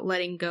about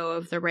letting go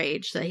of the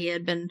rage that he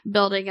had been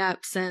building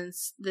up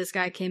since this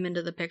guy came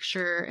into the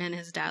picture and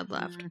his dad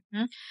left.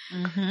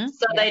 Mm-hmm. Mm-hmm.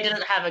 So they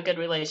didn't have a good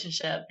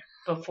relationship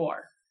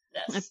before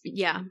this.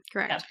 Yeah,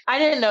 correct. Yeah. I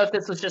didn't know if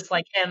this was just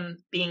like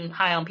him being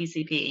high on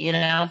PCP, you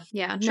know?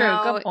 Yeah, True.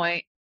 no, Good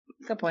point.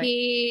 Good point.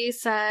 He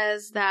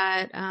says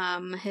that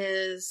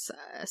his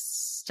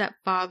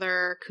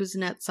stepfather,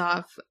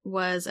 Kuznetsov,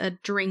 was a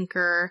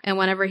drinker, and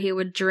whenever he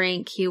would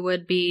drink, he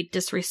would be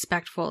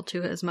disrespectful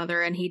to his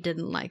mother, and he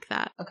didn't like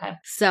that. Okay.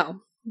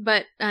 So,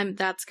 but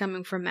that's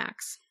coming from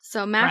Max.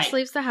 So Max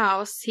leaves the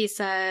house. He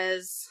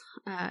says,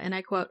 and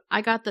I quote,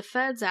 "I got the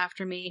feds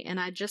after me, and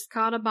I just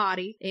caught a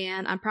body,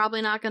 and I'm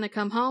probably not going to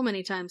come home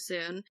anytime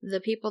soon.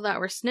 The people that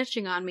were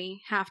snitching on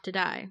me have to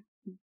die.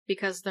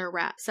 Because they're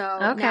rats." So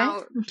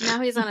now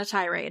he's on a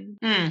tirade.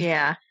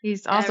 Yeah,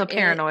 he's also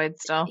paranoid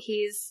still.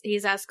 He's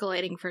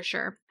escalating for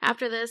sure.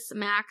 After this,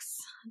 Max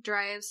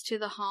drives to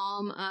the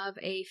home of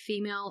a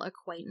female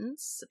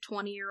acquaintance,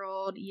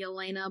 20-year-old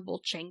Yelena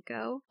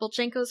Bolchenko.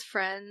 Bolchenko's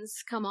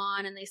friends come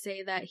on and they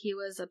say that he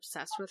was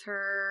obsessed with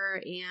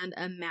her and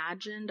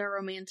imagined a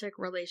romantic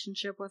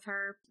relationship with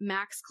her.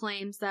 Max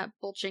claims that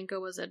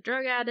Bolchenko was a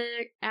drug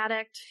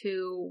addict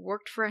who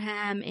worked for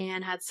him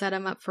and had set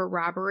him up for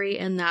robbery,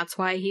 and that's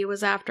why he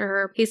was after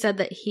her. He said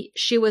that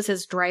she was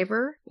his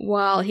driver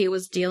while he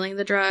was dealing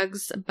the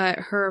drugs, but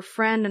her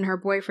friend and her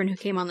boyfriend who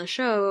came on the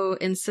show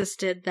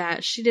insisted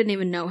that she didn't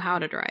even know how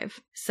to drive.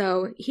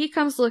 So he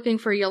comes looking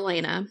for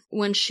Yelena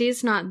when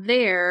she's not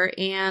there,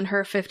 and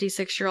her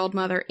 56-year-old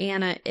mother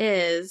Anna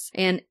is,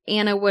 and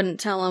Anna wouldn't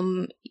tell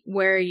him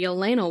where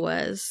Yelena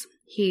was.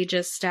 He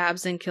just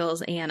stabs and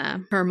kills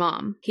Anna, her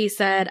mom. He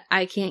said,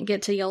 "I can't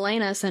get to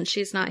Yelena since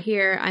she's not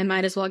here. I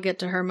might as well get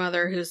to her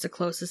mother, who's the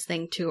closest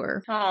thing to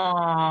her."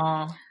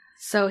 Aww.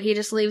 So he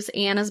just leaves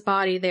Anna's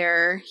body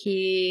there.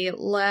 He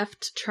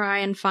left to try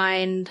and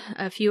find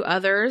a few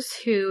others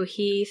who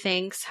he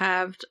thinks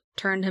have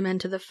turned him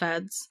into the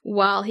feds.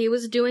 While he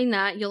was doing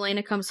that,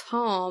 Yelena comes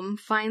home,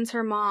 finds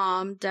her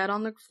mom dead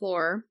on the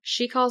floor.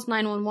 She calls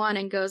 911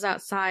 and goes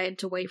outside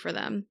to wait for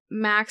them.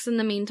 Max, in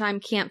the meantime,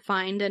 can't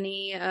find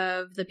any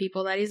of the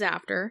people that he's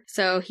after.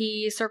 So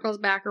he circles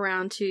back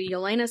around to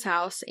Yelena's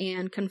house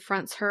and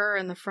confronts her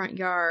in the front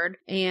yard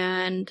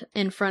and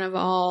in front of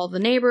all the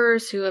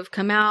neighbors who have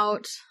come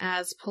out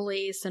as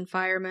police and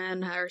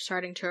firemen are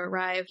starting to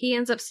arrive. He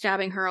ends up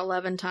stabbing her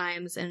 11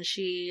 times, and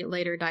she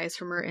later dies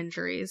from her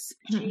injuries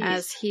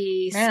as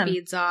he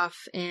speeds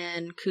off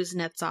in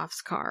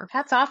Kuznetsov's car.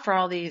 Hats off for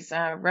all these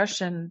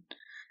Russian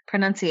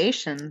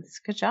pronunciations.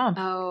 Good job.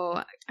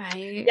 Oh,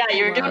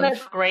 you're doing a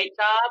great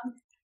job.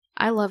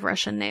 I love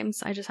Russian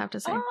names, I just have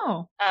to say.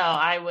 Oh,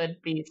 I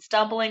would be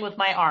stumbling with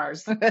my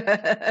R's.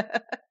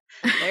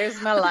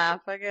 There's my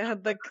laugh. I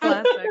got the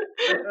classic.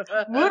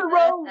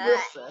 Woodrow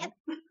Wilson.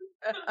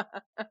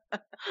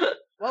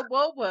 Whoa,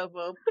 whoa, whoa,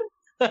 whoa.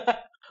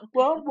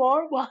 World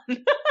War One.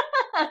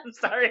 I'm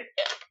sorry.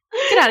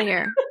 Get out of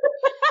here.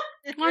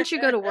 Why don't you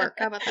go to work?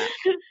 How about that?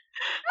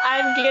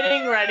 I'm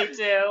getting ready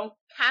to.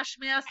 Cash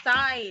me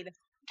outside.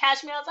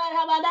 Catch me outside.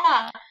 How about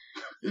that?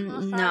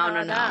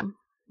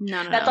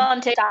 No. That's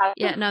on TikTok.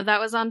 Yeah, no, that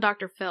was on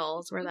Dr.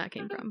 Phil's where that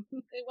came from.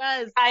 It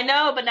was. I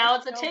know, but now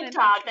it's a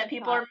TikTok that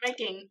people are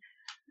making.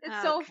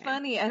 It's so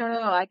funny. I don't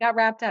know. I got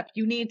wrapped up.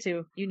 You need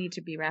to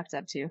be wrapped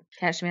up too.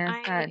 Cash me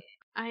outside.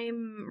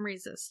 I'm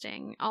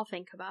resisting. I'll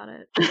think about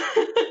it.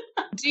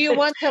 Do you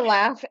want to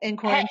laugh in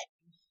quarantine?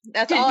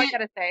 That's all I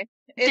gotta say.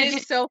 It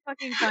is so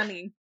fucking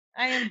funny.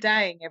 I am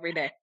dying every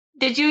day.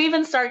 Did you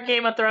even start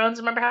Game of Thrones?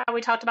 Remember how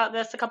we talked about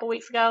this a couple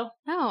weeks ago?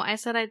 No, I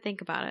said I'd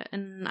think about it,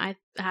 and I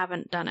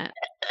haven't done it.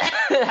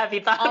 Have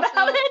you thought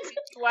about it?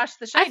 Watch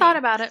The Shining. I thought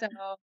about it. So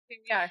here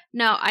we are.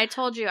 No, I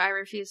told you I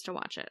refuse to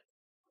watch it.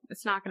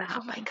 It's not going to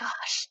happen. Oh my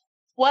gosh.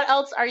 What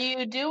else are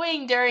you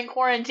doing during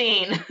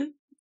quarantine?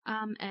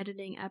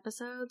 Editing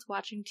episodes,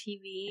 watching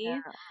TV. Yeah.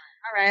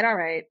 All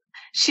right.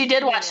 She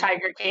did watch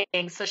Tiger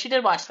King, so she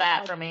did watch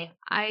that for me.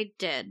 I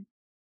did.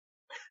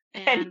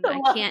 And I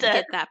can't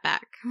get that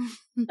back.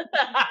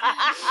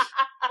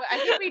 I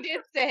think we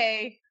did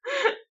say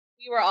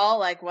we were all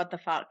like, what the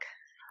fuck?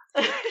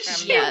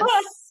 Yes.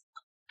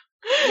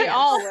 We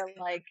all were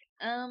like,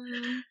 I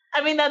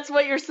mean, that's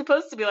what you're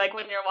supposed to be like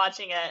when you're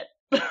watching it.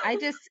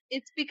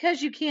 It's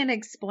because you can't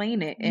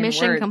explain it in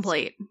Mission words.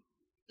 complete.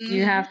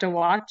 You have to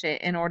watch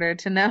it in order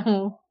to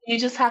know. You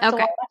just have to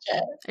watch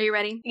it. Are you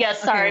ready?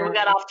 Yes, sorry, we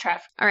got off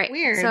track. All right.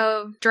 Weird.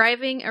 So,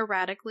 driving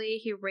erratically,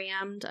 he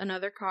rammed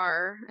another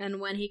car, and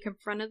when he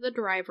confronted the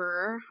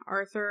driver,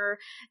 Arthur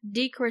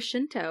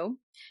DiCrescento,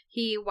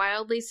 he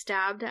wildly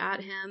stabbed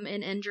at him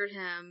and injured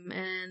him,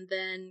 and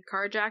then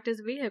carjacked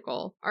his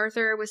vehicle.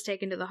 Arthur was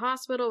taken to the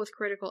hospital with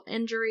critical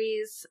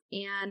injuries,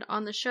 and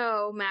on the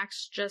show,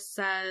 Max just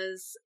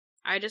says,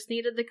 "I just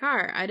needed the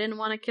car. I didn't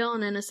want to kill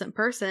an innocent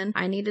person.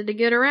 I needed to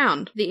get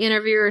around." The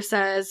interviewer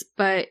says,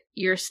 "But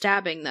you're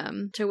stabbing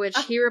them." To which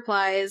he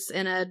replies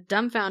in a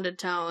dumbfounded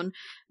tone,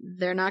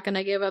 "They're not going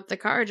to give up the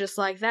car just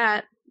like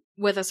that,"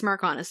 with a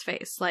smirk on his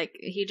face. Like,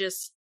 he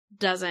just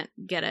doesn't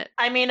get it.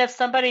 I mean, if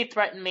somebody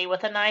threatened me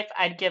with a knife,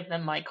 I'd give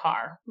them my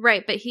car.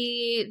 Right, but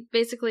he,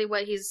 basically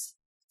what he's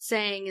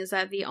saying is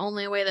that the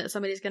only way that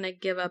somebody's going to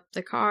give up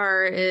the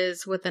car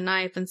is with a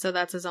knife, and so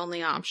that's his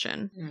only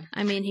option.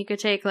 I mean, he could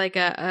take like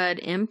an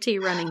empty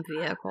running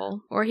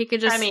vehicle, or he could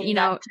just,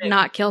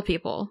 not kill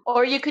people.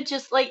 Or you could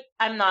just like,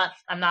 I'm not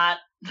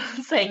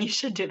saying you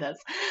should do this,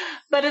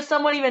 but if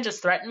someone even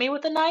just threatened me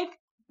with a knife,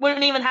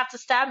 wouldn't even have to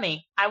stab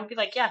me. I would be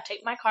like, yeah,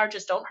 take my car,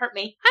 just don't hurt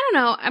me. I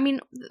don't know. I mean,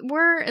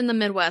 we're in the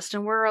Midwest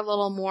and we're a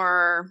little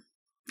more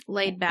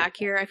laid back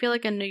here. I feel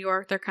like in New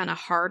York, they're kind of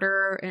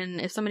harder.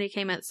 And if somebody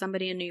came at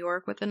somebody in New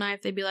York with a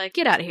knife, they'd be like,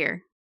 get out of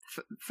here.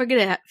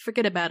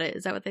 Forget about it.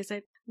 Is that what they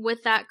say?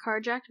 With that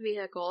carjacked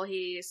vehicle,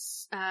 he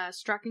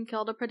struck and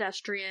killed a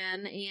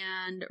pedestrian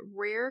and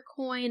rare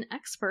coin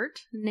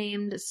expert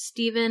named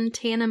Stephen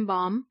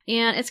Tannenbaum.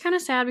 And it's kind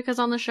of sad because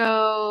on the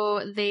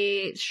show,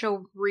 they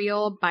show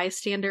real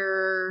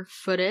bystander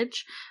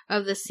footage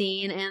of the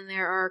scene, and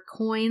there are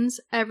coins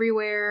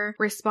everywhere.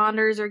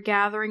 Responders are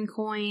gathering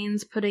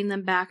coins, putting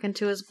them back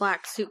into his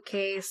black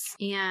suitcase,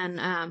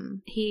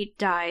 and he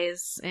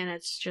dies, and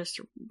it's just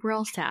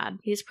real sad.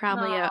 He's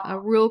probably a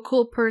real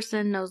cool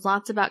person, knows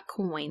lots about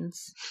coins.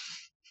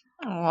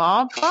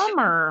 Aw,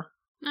 bummer.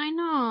 I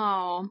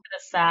know.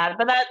 It's sad,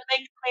 but that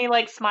makes me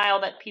like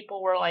smile that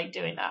people were like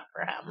doing that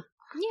for him.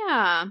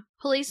 Yeah.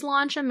 Police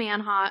launch a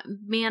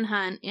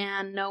manhunt,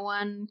 and no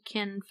one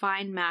can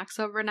find Max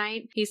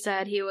overnight. He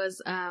said he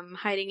was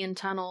hiding in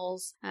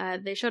tunnels.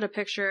 They showed a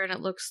picture, and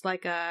it looks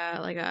like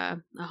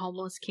a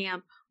homeless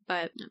camp.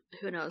 But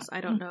who knows?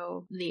 I don't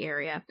know the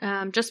area.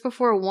 Just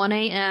before 1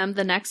 a.m.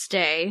 the next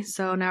day,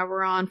 so now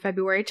we're on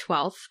February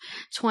 12th,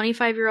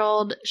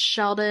 25-year-old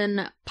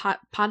Sheldon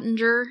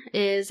Pottinger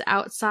is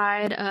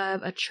outside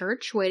of a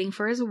church waiting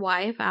for his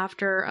wife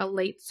after a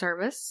late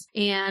service.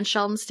 And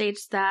Sheldon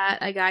states that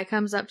a guy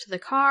comes up to the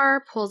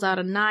car, pulls out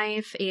a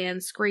knife,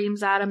 and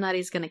screams at him that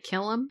he's going to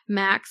kill him.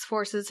 Max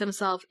forces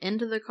himself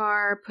into the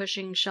car,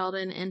 pushing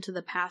Sheldon into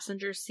the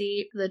passenger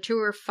seat. The two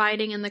are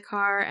fighting in the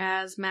car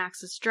as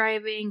Max is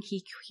driving.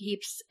 He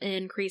keeps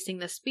increasing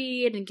the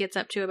speed and gets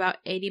up to about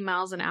 80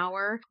 miles an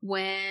hour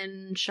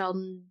when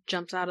Sheldon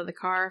jumps out of the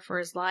car for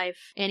his life.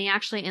 And he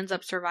actually ends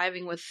up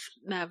surviving with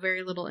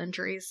very little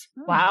injuries.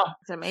 Wow.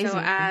 It's amazing. So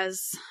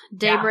as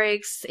day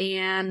breaks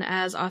and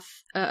as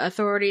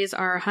authorities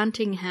are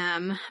hunting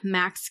him,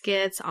 Max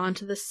gets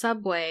onto the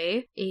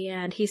subway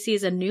and he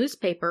sees a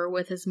newspaper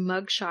with his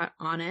mugshot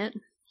on it.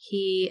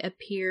 He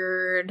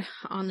appeared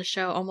on the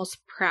show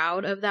almost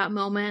proud of that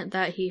moment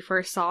that he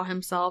first saw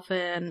himself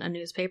in a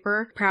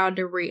newspaper, proud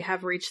to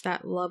have reached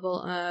that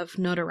level of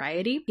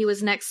notoriety. He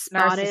was next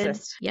spotted,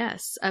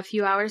 a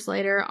few hours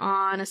later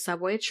on a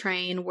subway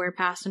train where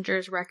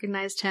passengers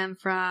recognized him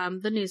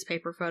from the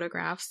newspaper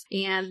photographs,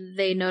 and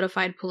they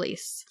notified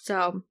police.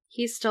 So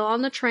he's still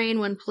on the train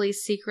when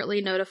police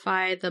secretly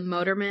notify the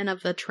motorman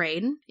of the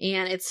train,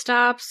 and it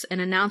stops. An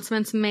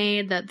announcement's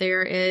made that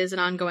there is an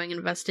ongoing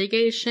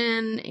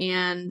investigation,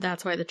 and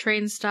that's why the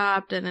train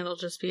stopped, and it'll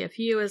just be a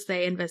few as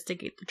they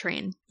investigate the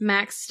train.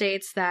 Max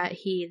states that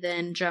he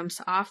then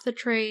jumps off the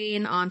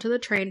train onto the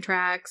train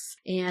tracks,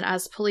 and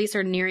as police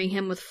are nearing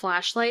him with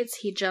flashlights,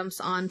 he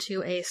jumps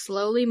onto a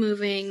slowly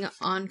moving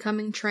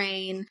oncoming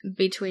train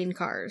between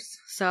cars.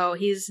 So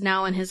he's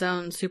now in his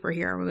own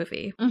superhero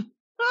movie.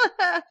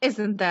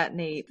 Isn't that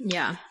neat?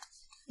 Yeah.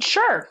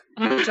 Sure.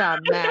 Good job,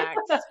 Max.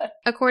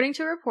 According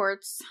to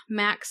reports,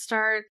 Max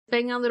starts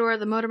banging on the door of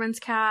the motorman's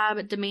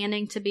cab,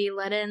 demanding to be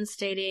let in,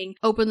 stating,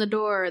 "Open the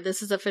door,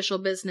 this is official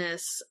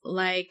business,"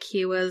 like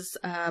he was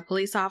a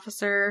police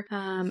officer,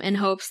 in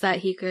hopes that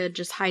he could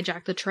just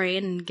hijack the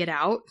train and get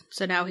out.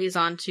 So now he's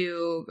on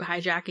to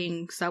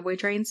hijacking subway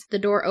trains. The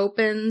door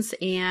opens,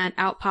 and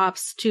out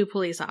pops two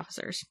police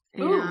officers.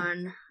 Ooh.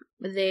 And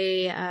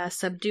they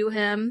subdue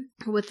him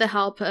with the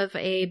help of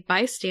a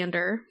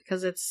bystander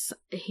because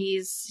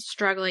he's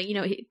struggling. You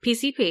know,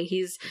 PCP.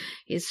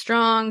 He's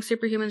strong,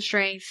 superhuman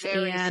strength,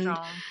 Very and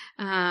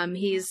strong.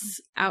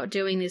 He's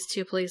outdoing these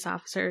two police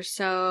officers.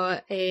 So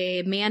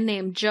a man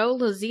named Joe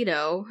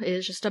Lozito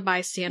is just a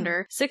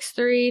bystander,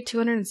 6'3",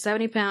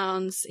 270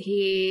 pounds.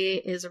 He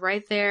is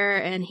right there,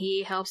 and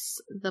he helps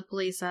the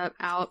police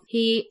out.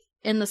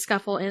 In the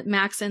scuffle,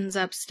 Max ends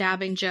up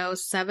stabbing Joe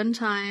 7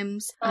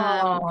 times.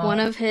 One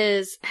of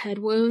his head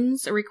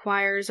wounds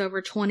requires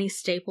over 20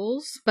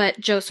 staples, but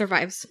Joe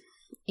survives.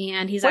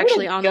 And he's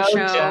actually on the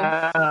show.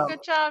 Joe.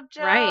 Good job,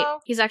 Joe. Right.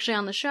 He's actually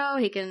on the show.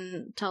 He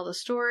can tell the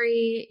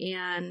story,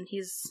 and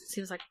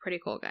seems like a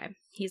pretty cool guy.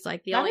 He's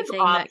like, the only thing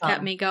that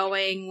kept me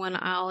going when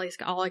all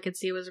I could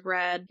see was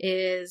red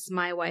is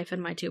my wife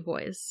and my 2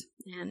 boys.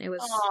 And it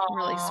was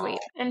really sweet.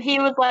 And he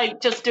was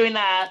like just doing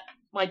that,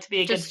 like to be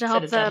a good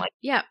citizen.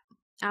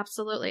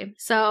 Absolutely.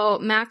 So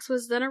Max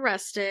was then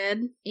arrested,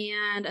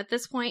 and at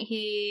this point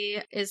he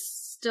is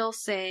still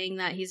saying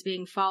that he's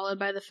being followed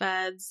by the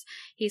feds.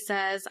 He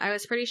says, I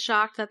was pretty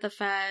shocked that the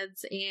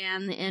feds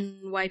and the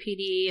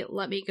NYPD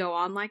let me go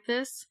on like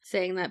this,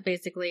 saying that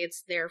basically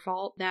it's their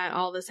fault that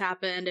all this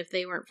happened. If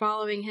they weren't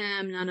following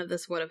him, none of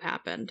this would have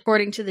happened.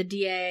 According to the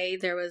DA,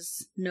 there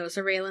was no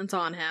surveillance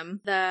on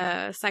him.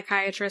 The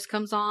psychiatrist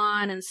comes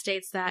on and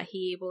states that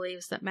he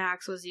believes that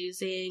Max was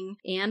using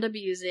and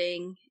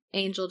abusing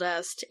angel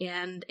dust,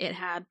 and it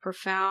had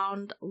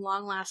profound,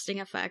 long-lasting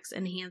effects,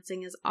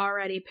 enhancing his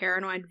already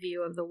paranoid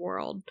view of the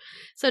world.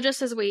 So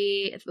just as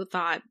we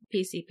thought,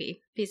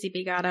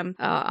 PCP got him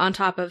on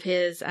top of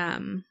his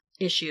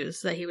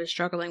issues that he was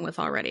struggling with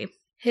already.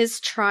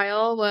 His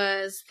trial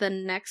was the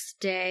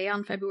next day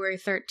on February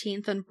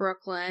 13th in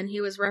Brooklyn.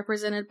 He was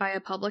represented by a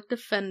public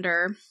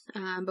defender.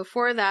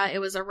 Before that, it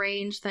was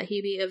arranged that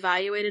he be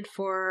evaluated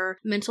for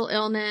mental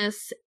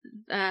illness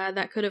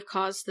that could have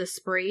caused the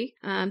spree.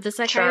 The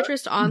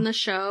psychiatrist on the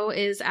show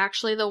is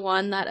actually the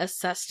one that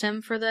assessed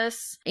him for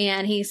this,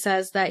 and he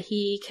says that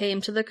he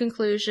came to the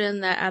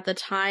conclusion that at the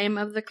time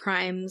of the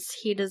crimes,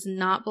 he does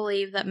not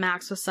believe that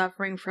Max was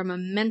suffering from a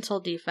mental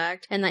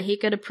defect, and that he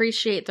could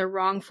appreciate the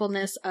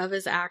wrongfulness of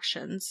his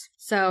actions.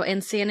 So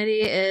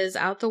insanity is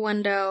out the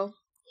window.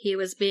 He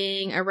was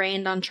being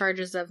arraigned on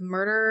charges of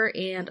murder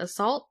and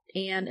assault,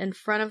 and in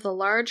front of the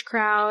large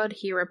crowd,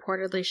 he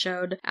reportedly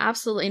showed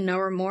absolutely no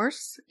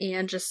remorse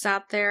and just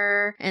sat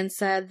there and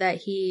said that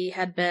he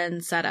had been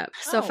set up.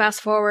 So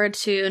fast forward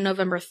to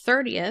November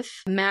 30th,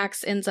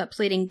 Max ends up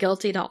pleading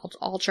guilty to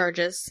all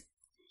charges.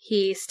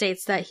 He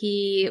states that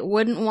he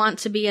wouldn't want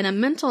to be in a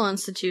mental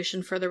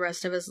institution for the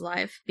rest of his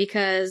life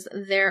because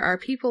there are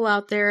people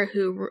out there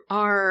who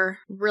are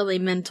really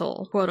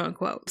mental, quote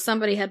unquote.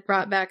 Somebody had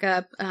brought back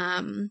up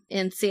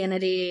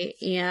insanity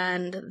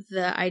and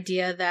the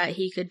idea that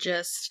he could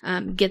just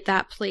get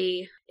that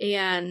plea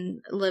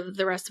and live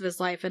the rest of his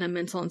life in a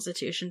mental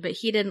institution, but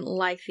he didn't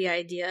like the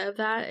idea of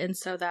that, and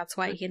so that's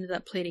why he ended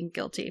up pleading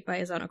guilty by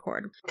his own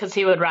accord. Because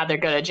he would rather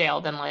go to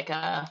jail than like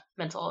a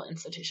mental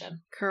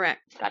institution. Correct.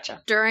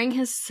 Gotcha. During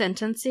his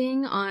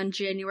sentencing on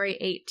January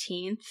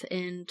 18th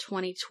in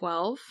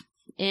 2012,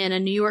 in a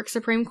New York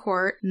Supreme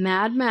Court,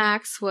 Mad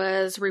Max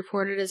was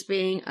reported as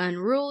being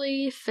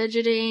unruly,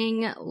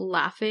 fidgeting,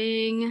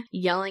 laughing,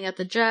 yelling at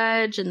the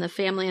judge and the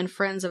family and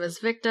friends of his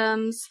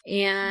victims,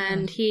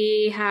 and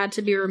he had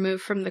to be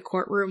removed from the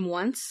courtroom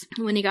once.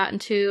 When he got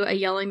into a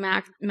yelling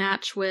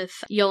match with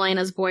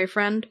Yelena's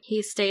boyfriend,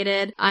 he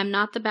stated, "I'm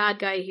not the bad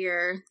guy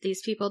here.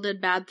 These people did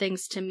bad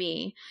things to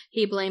me."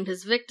 He blamed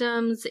his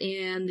victims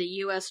and the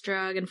U.S.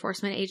 Drug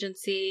Enforcement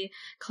Agency,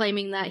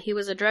 claiming that he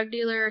was a drug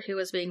dealer who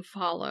was being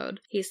followed.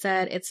 He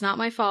said, "It's not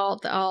my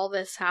fault that all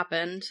this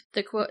happened."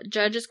 The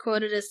judge is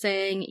quoted as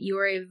saying, "You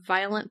are a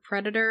violent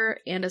predator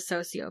and a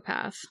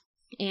sociopath."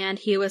 And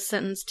he was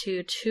sentenced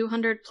to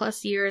 200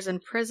 plus years in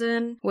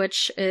prison,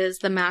 which is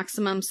the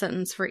maximum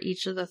sentence for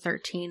each of the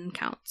 13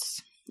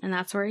 counts. And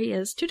that's where he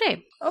is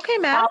today. Okay,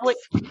 Max.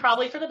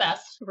 Probably for the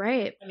best.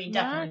 Right. I mean,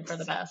 definitely for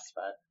the best,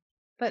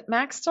 But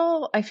Max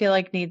still, I feel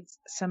like, needs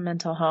some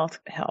mental health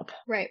help.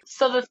 Right.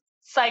 So the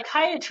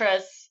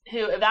psychiatrist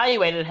who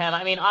evaluated him,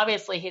 I mean,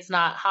 obviously he's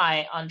not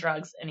high on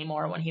drugs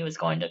anymore when he was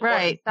going to court.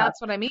 Right,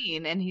 that's what I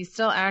mean. And he's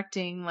still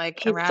acting like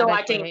he's still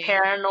acting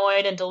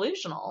paranoid and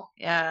delusional.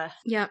 Yeah.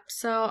 Yep.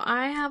 So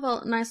I have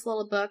a nice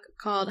little book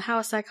called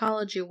How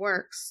Psychology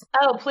Works.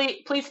 Oh,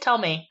 please tell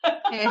me.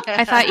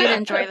 I thought you'd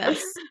enjoy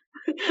this.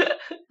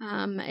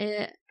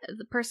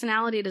 The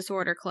personality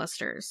disorder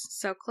clusters.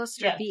 So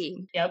cluster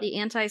B, the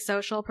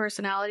antisocial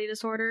personality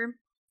disorder.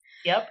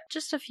 Yep.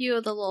 Just a few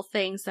of the little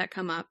things that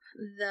come up.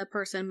 The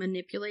person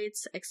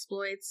manipulates,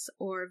 exploits,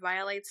 or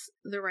violates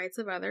the rights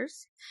of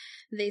others.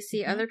 They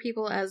see other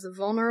people as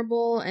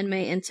vulnerable and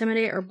may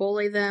intimidate or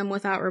bully them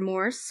without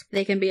remorse.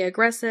 They can be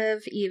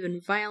aggressive,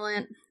 even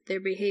violent. Their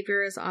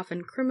behavior is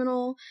often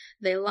criminal.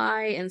 They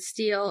lie and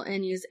steal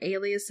and use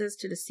aliases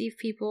to deceive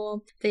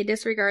people. They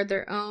disregard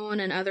their own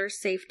and others'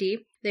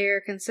 safety. They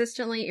are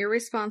consistently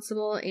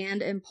irresponsible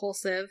and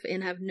impulsive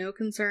and have no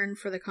concern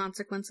for the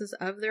consequences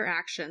of their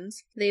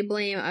actions. They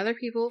blame other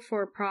people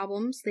for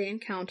problems they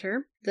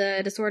encounter.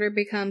 The disorder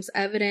becomes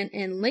evident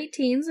in late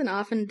teens and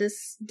often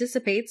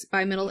dissipates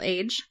by middle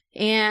age.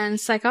 And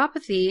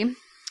psychopathy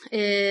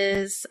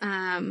is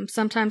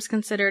sometimes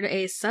considered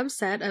a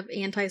subset of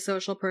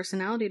antisocial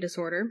personality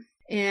disorder.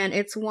 And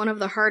it's one of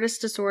the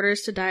hardest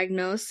disorders to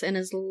diagnose and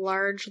is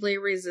largely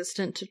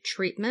resistant to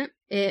treatment.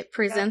 It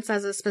presents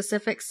as a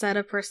specific set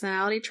of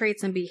personality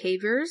traits and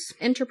behaviors.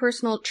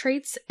 Interpersonal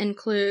traits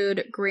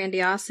include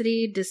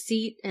grandiosity,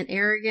 deceit, and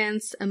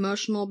arrogance,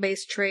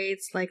 emotional-based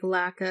traits like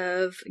lack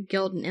of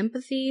guilt and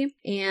empathy,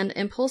 and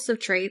impulsive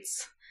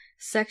traits,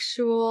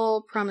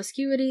 sexual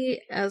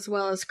promiscuity, as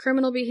well as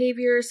criminal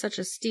behaviors such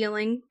as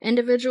stealing.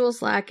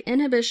 Individuals lack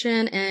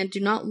inhibition and do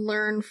not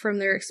learn from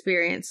their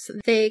experience.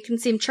 They can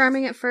seem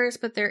charming at first,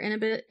 but their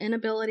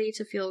inability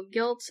to feel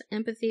guilt,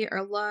 empathy,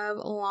 or love,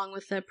 along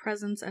with the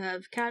presence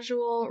of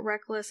casual,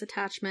 reckless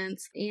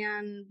attachments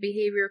and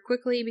behavior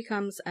quickly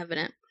becomes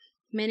evident.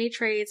 Many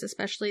traits,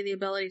 especially the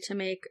ability to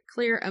make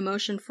clear,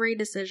 emotion-free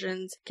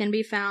decisions, can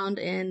be found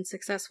in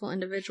successful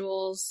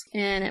individuals,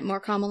 and it more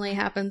commonly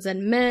happens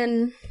in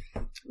men.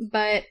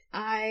 But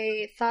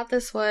I thought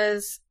this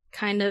was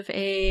kind of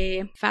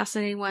a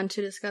fascinating one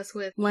to discuss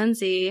with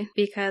Lindsay,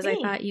 because I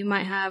thought you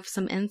might have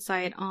some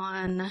insight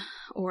on,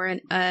 or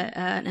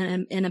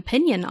an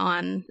opinion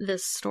on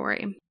this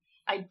story.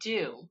 I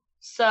do.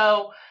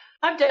 So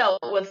I've dealt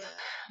with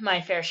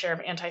my fair share of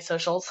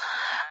antisocials.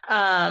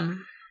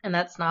 And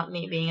that's not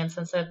me being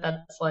insensitive.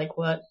 That's like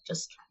what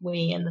just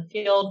we in the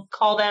field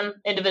call them.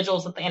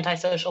 Individuals with the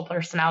antisocial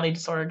personality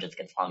disorder, just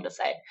gets long to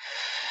say.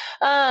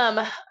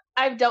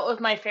 I've dealt with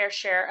my fair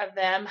share of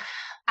them.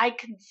 I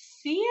could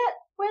see it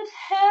with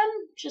him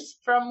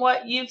just from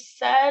what you've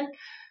said,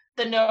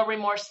 the no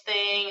remorse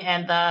thing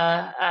and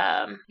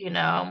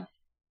the,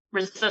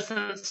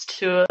 resistance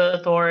to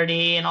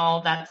authority and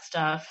all that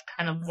stuff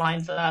kind of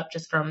lines up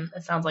just from,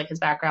 it sounds like, his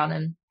background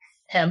and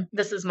him.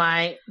 This is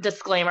my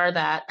disclaimer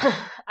that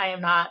I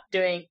am not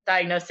doing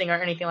diagnosing or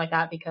anything like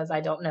that because I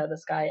don't know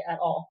this guy at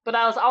all. But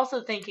I was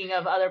also thinking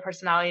of other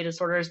personality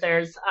disorders.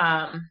 There's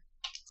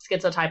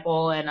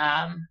schizotypal and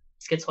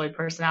schizoid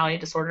personality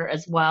disorder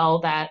as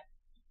well that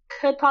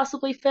could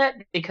possibly fit,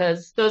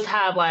 because those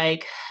have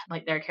like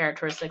their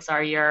characteristics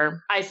are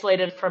you're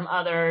isolated from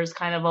others,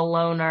 kind of a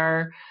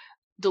loner,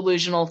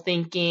 delusional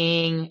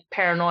thinking,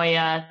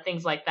 paranoia,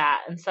 things like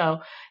that. And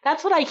so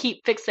that's what I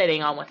keep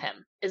fixating on with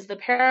him, is the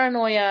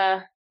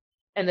paranoia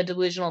and the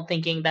delusional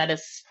thinking that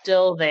is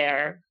still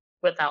there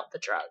without the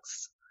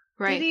drugs.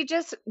 Right.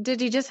 Did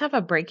he just have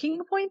a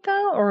breaking point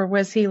though? Or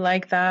was he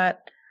like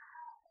that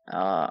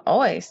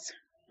always?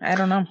 I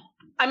don't know.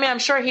 I mean, I'm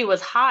sure he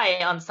was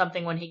high on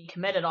something when he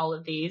committed all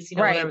of these,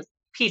 right. There was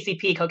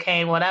PCP,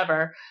 cocaine,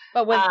 whatever.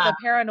 But was the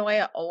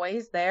paranoia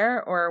always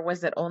there, or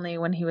was it only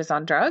when he was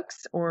on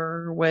drugs,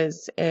 or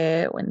was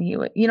it when he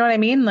was, you know what I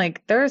mean?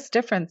 Like, there's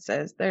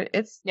differences there.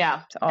 It's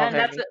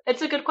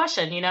a good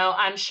question.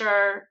 I'm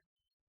sure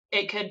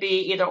it could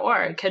be either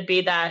or. It could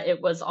be that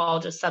it was all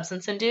just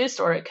substance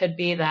induced, or it could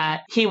be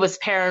that he was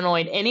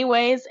paranoid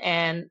anyways,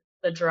 and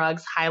the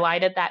drugs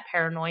highlighted that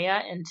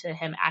paranoia into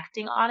him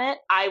acting on it.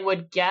 I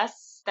would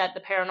guess that the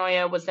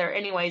paranoia was there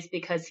anyways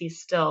because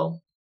he's still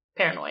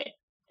paranoid.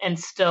 And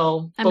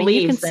still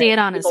believes you can see it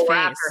on his face.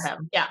 After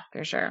him. Yeah,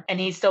 for sure. And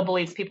he still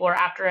believes people are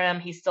after him.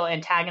 He's still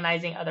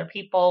antagonizing other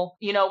people,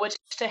 which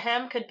to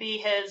him could be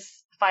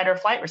his fight or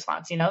flight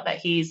response, that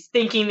he's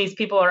thinking these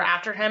people are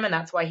after him and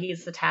that's why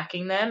he's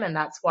attacking them. And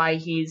that's why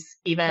he's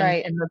even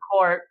in the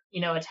court,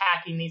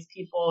 attacking these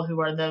people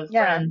who are the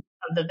friends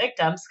of the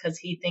victims, because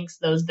he thinks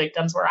those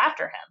victims were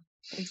after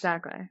him.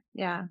 Exactly.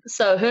 Yeah.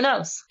 So who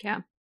knows?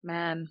 Yeah.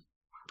 Man.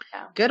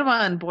 Yeah. Good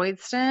one,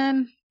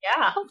 Boydston.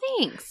 Yeah. Oh,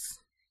 thanks.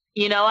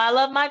 I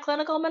love my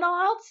clinical mental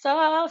health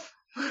stuff.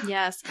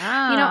 Yes.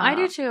 I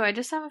do too. I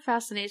just have a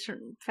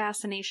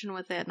fascination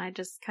with it. And I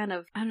just kind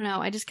of, I don't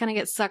know, I just kind of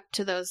get sucked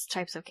to those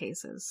types of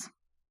cases.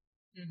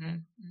 Mm-hmm.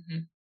 Mm-hmm.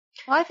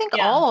 Well, I think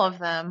all of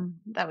them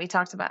that we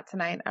talked about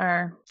tonight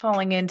are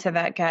falling into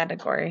that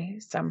category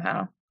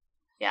somehow.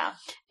 Yeah.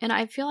 And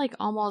I feel like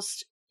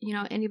almost,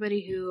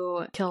 anybody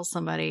who kills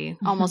somebody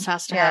almost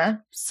has to have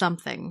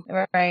something.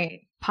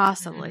 Right.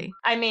 Possibly.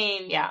 I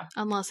mean, yeah.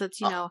 Unless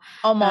it's,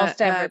 almost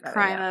a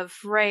crime of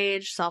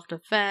rage,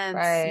 self-defense,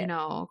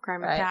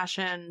 crime of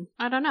passion.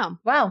 I don't know.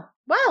 Wow,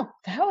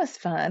 that was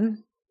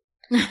fun.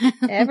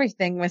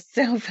 Everything was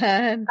so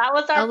fun. That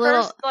was our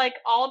first,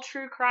 all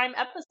true crime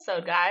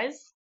episode,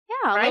 guys.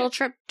 Yeah, a little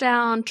trip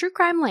down True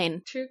Crime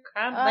Lane. True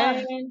Crime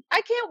Lane.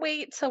 I can't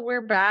wait till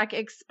we're back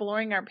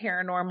exploring our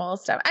paranormal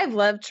stuff. I've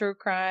loved True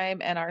Crime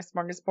and our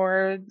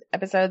Smorgasbord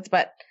episodes,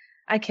 but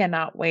I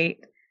cannot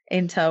wait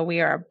until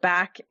we are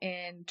back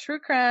in True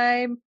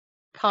Crime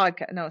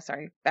podcast. No,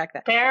 sorry, back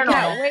then. Paranormal.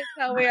 Yeah, wait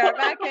till we are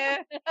back in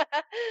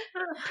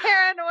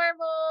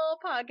paranormal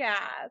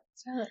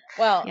podcast.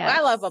 Well, yes.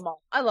 I love them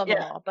all. Them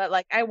all, but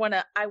I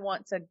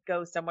want to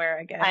go somewhere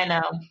again. I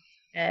know.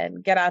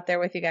 And get out there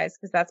with you guys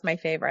because that's my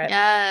favorite.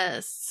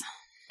 Yes.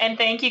 And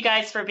thank you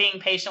guys for being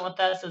patient with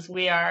us as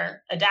we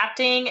are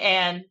adapting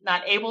and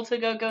not able to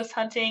go ghost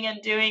hunting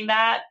and doing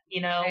that,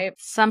 Right.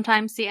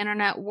 Sometimes the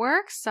internet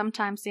works.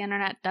 Sometimes the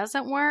internet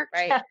doesn't work.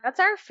 Right. That's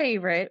our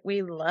favorite.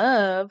 We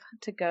love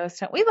to ghost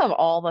hunt. We love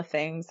all the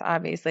things,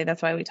 obviously.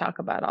 That's why we talk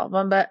about all of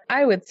them. But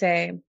I would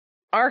say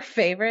our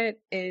favorite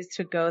is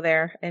to go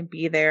there and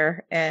be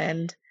there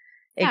and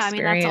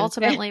experience. That's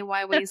ultimately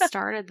why we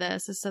started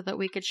this, is so that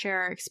we could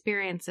share our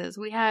experiences.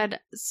 We had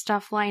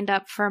stuff lined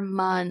up for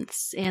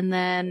months and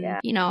then,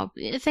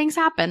 things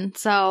happen.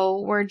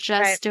 So we're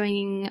just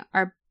doing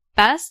our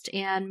best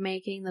and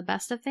making the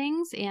best of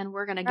things, and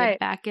we're going to get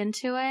back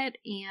into it.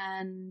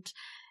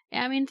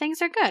 And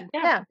things are good.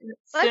 Yeah.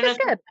 Life is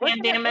good. We're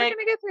going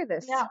to get through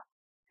this. Yeah.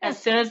 As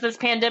soon as this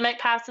pandemic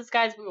passes,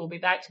 guys, we will be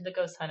back to the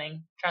ghost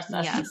hunting. Trust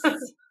us. Yes.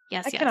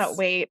 Yes,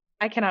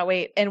 I cannot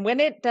wait. And when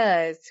it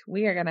does,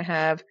 we are going to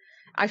have,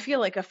 I feel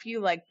like a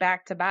few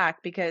back to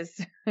back, because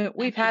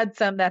we've had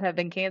some that have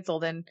been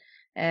canceled and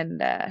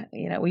And,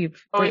 we've We've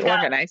got-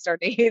 reorganized our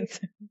dates.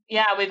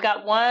 Yeah, we've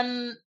got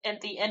one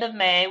at the end of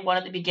May, one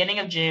at the beginning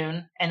of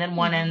June, and then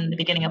one in the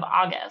beginning of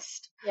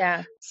August.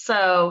 Yeah.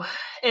 So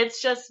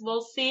it's just,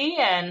 we'll see.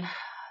 And,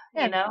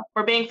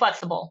 we're being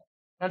flexible.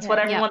 That's what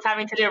everyone's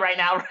having to do right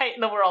now, right,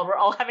 in the world. We're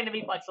all having to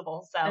be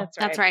flexible. So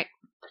That's right.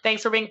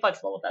 Thanks for being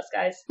flexible with us,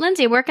 guys.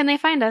 Lindsay, where can they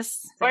find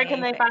us? Where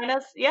can they find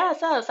us? Yeah,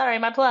 so sorry,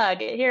 my plug.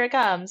 Here it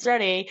comes.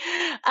 Ready.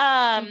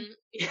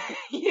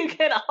 You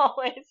can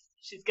always,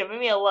 she's giving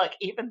me a look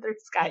even through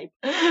Skype.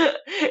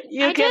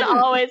 You can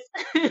always,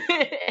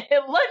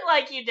 it looked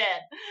like you did.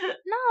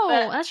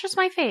 No, that's just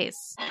my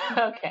face.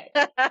 Okay.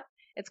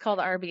 It's called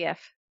RBF.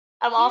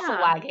 I'm also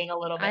lagging a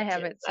little bit. I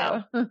have too, it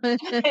so.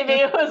 Maybe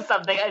it was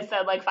something I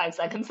said like 5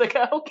 seconds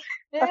ago.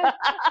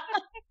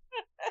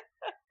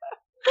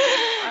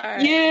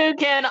 Right. You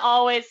can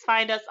always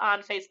find us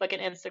on Facebook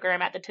and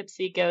Instagram at The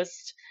Tipsy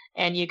Ghost,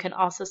 and you can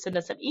also send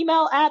us an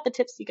email at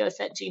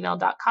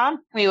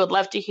thetipsyghost@gmail.com. We would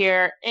love to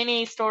hear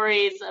any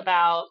stories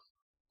about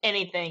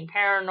anything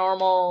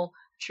paranormal,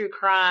 true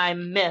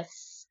crime,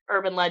 myths,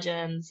 urban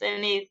legends,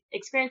 any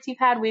experience you've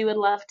had. We would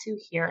love to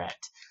hear it.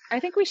 I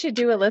think we should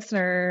do a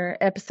listener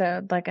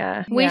episode,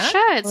 we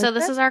should. So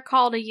this is our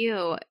call to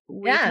you.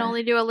 We can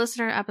only do a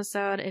listener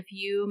episode if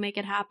you make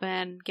it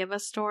happen. Give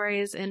us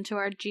stories into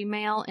our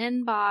Gmail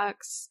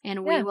inbox,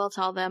 and we will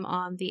tell them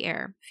on the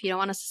air. If you don't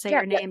want us to say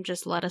your name,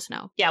 just let us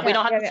know. Yeah, we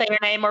don't have to say your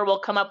name, or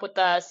we'll come up with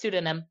a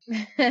pseudonym.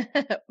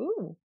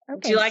 Ooh. Okay,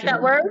 do you like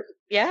that word?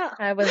 Yeah.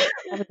 I was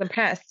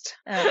impressed.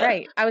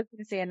 Right. I was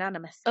going to say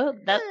anonymous. Oh,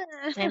 that's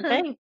the same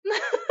thing.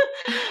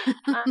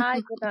 I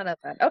did not know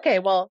that. Okay,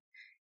 well,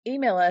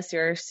 email us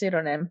your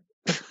pseudonym.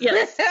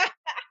 Yes.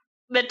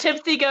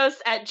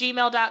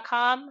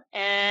 thetipsyghost@gmail.com,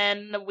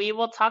 and we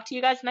will talk to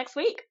you guys next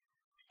week.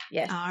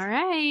 Yes. All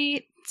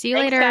right. See you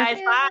Thanks, later. guys.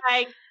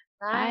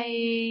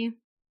 Bye.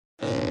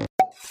 Bye.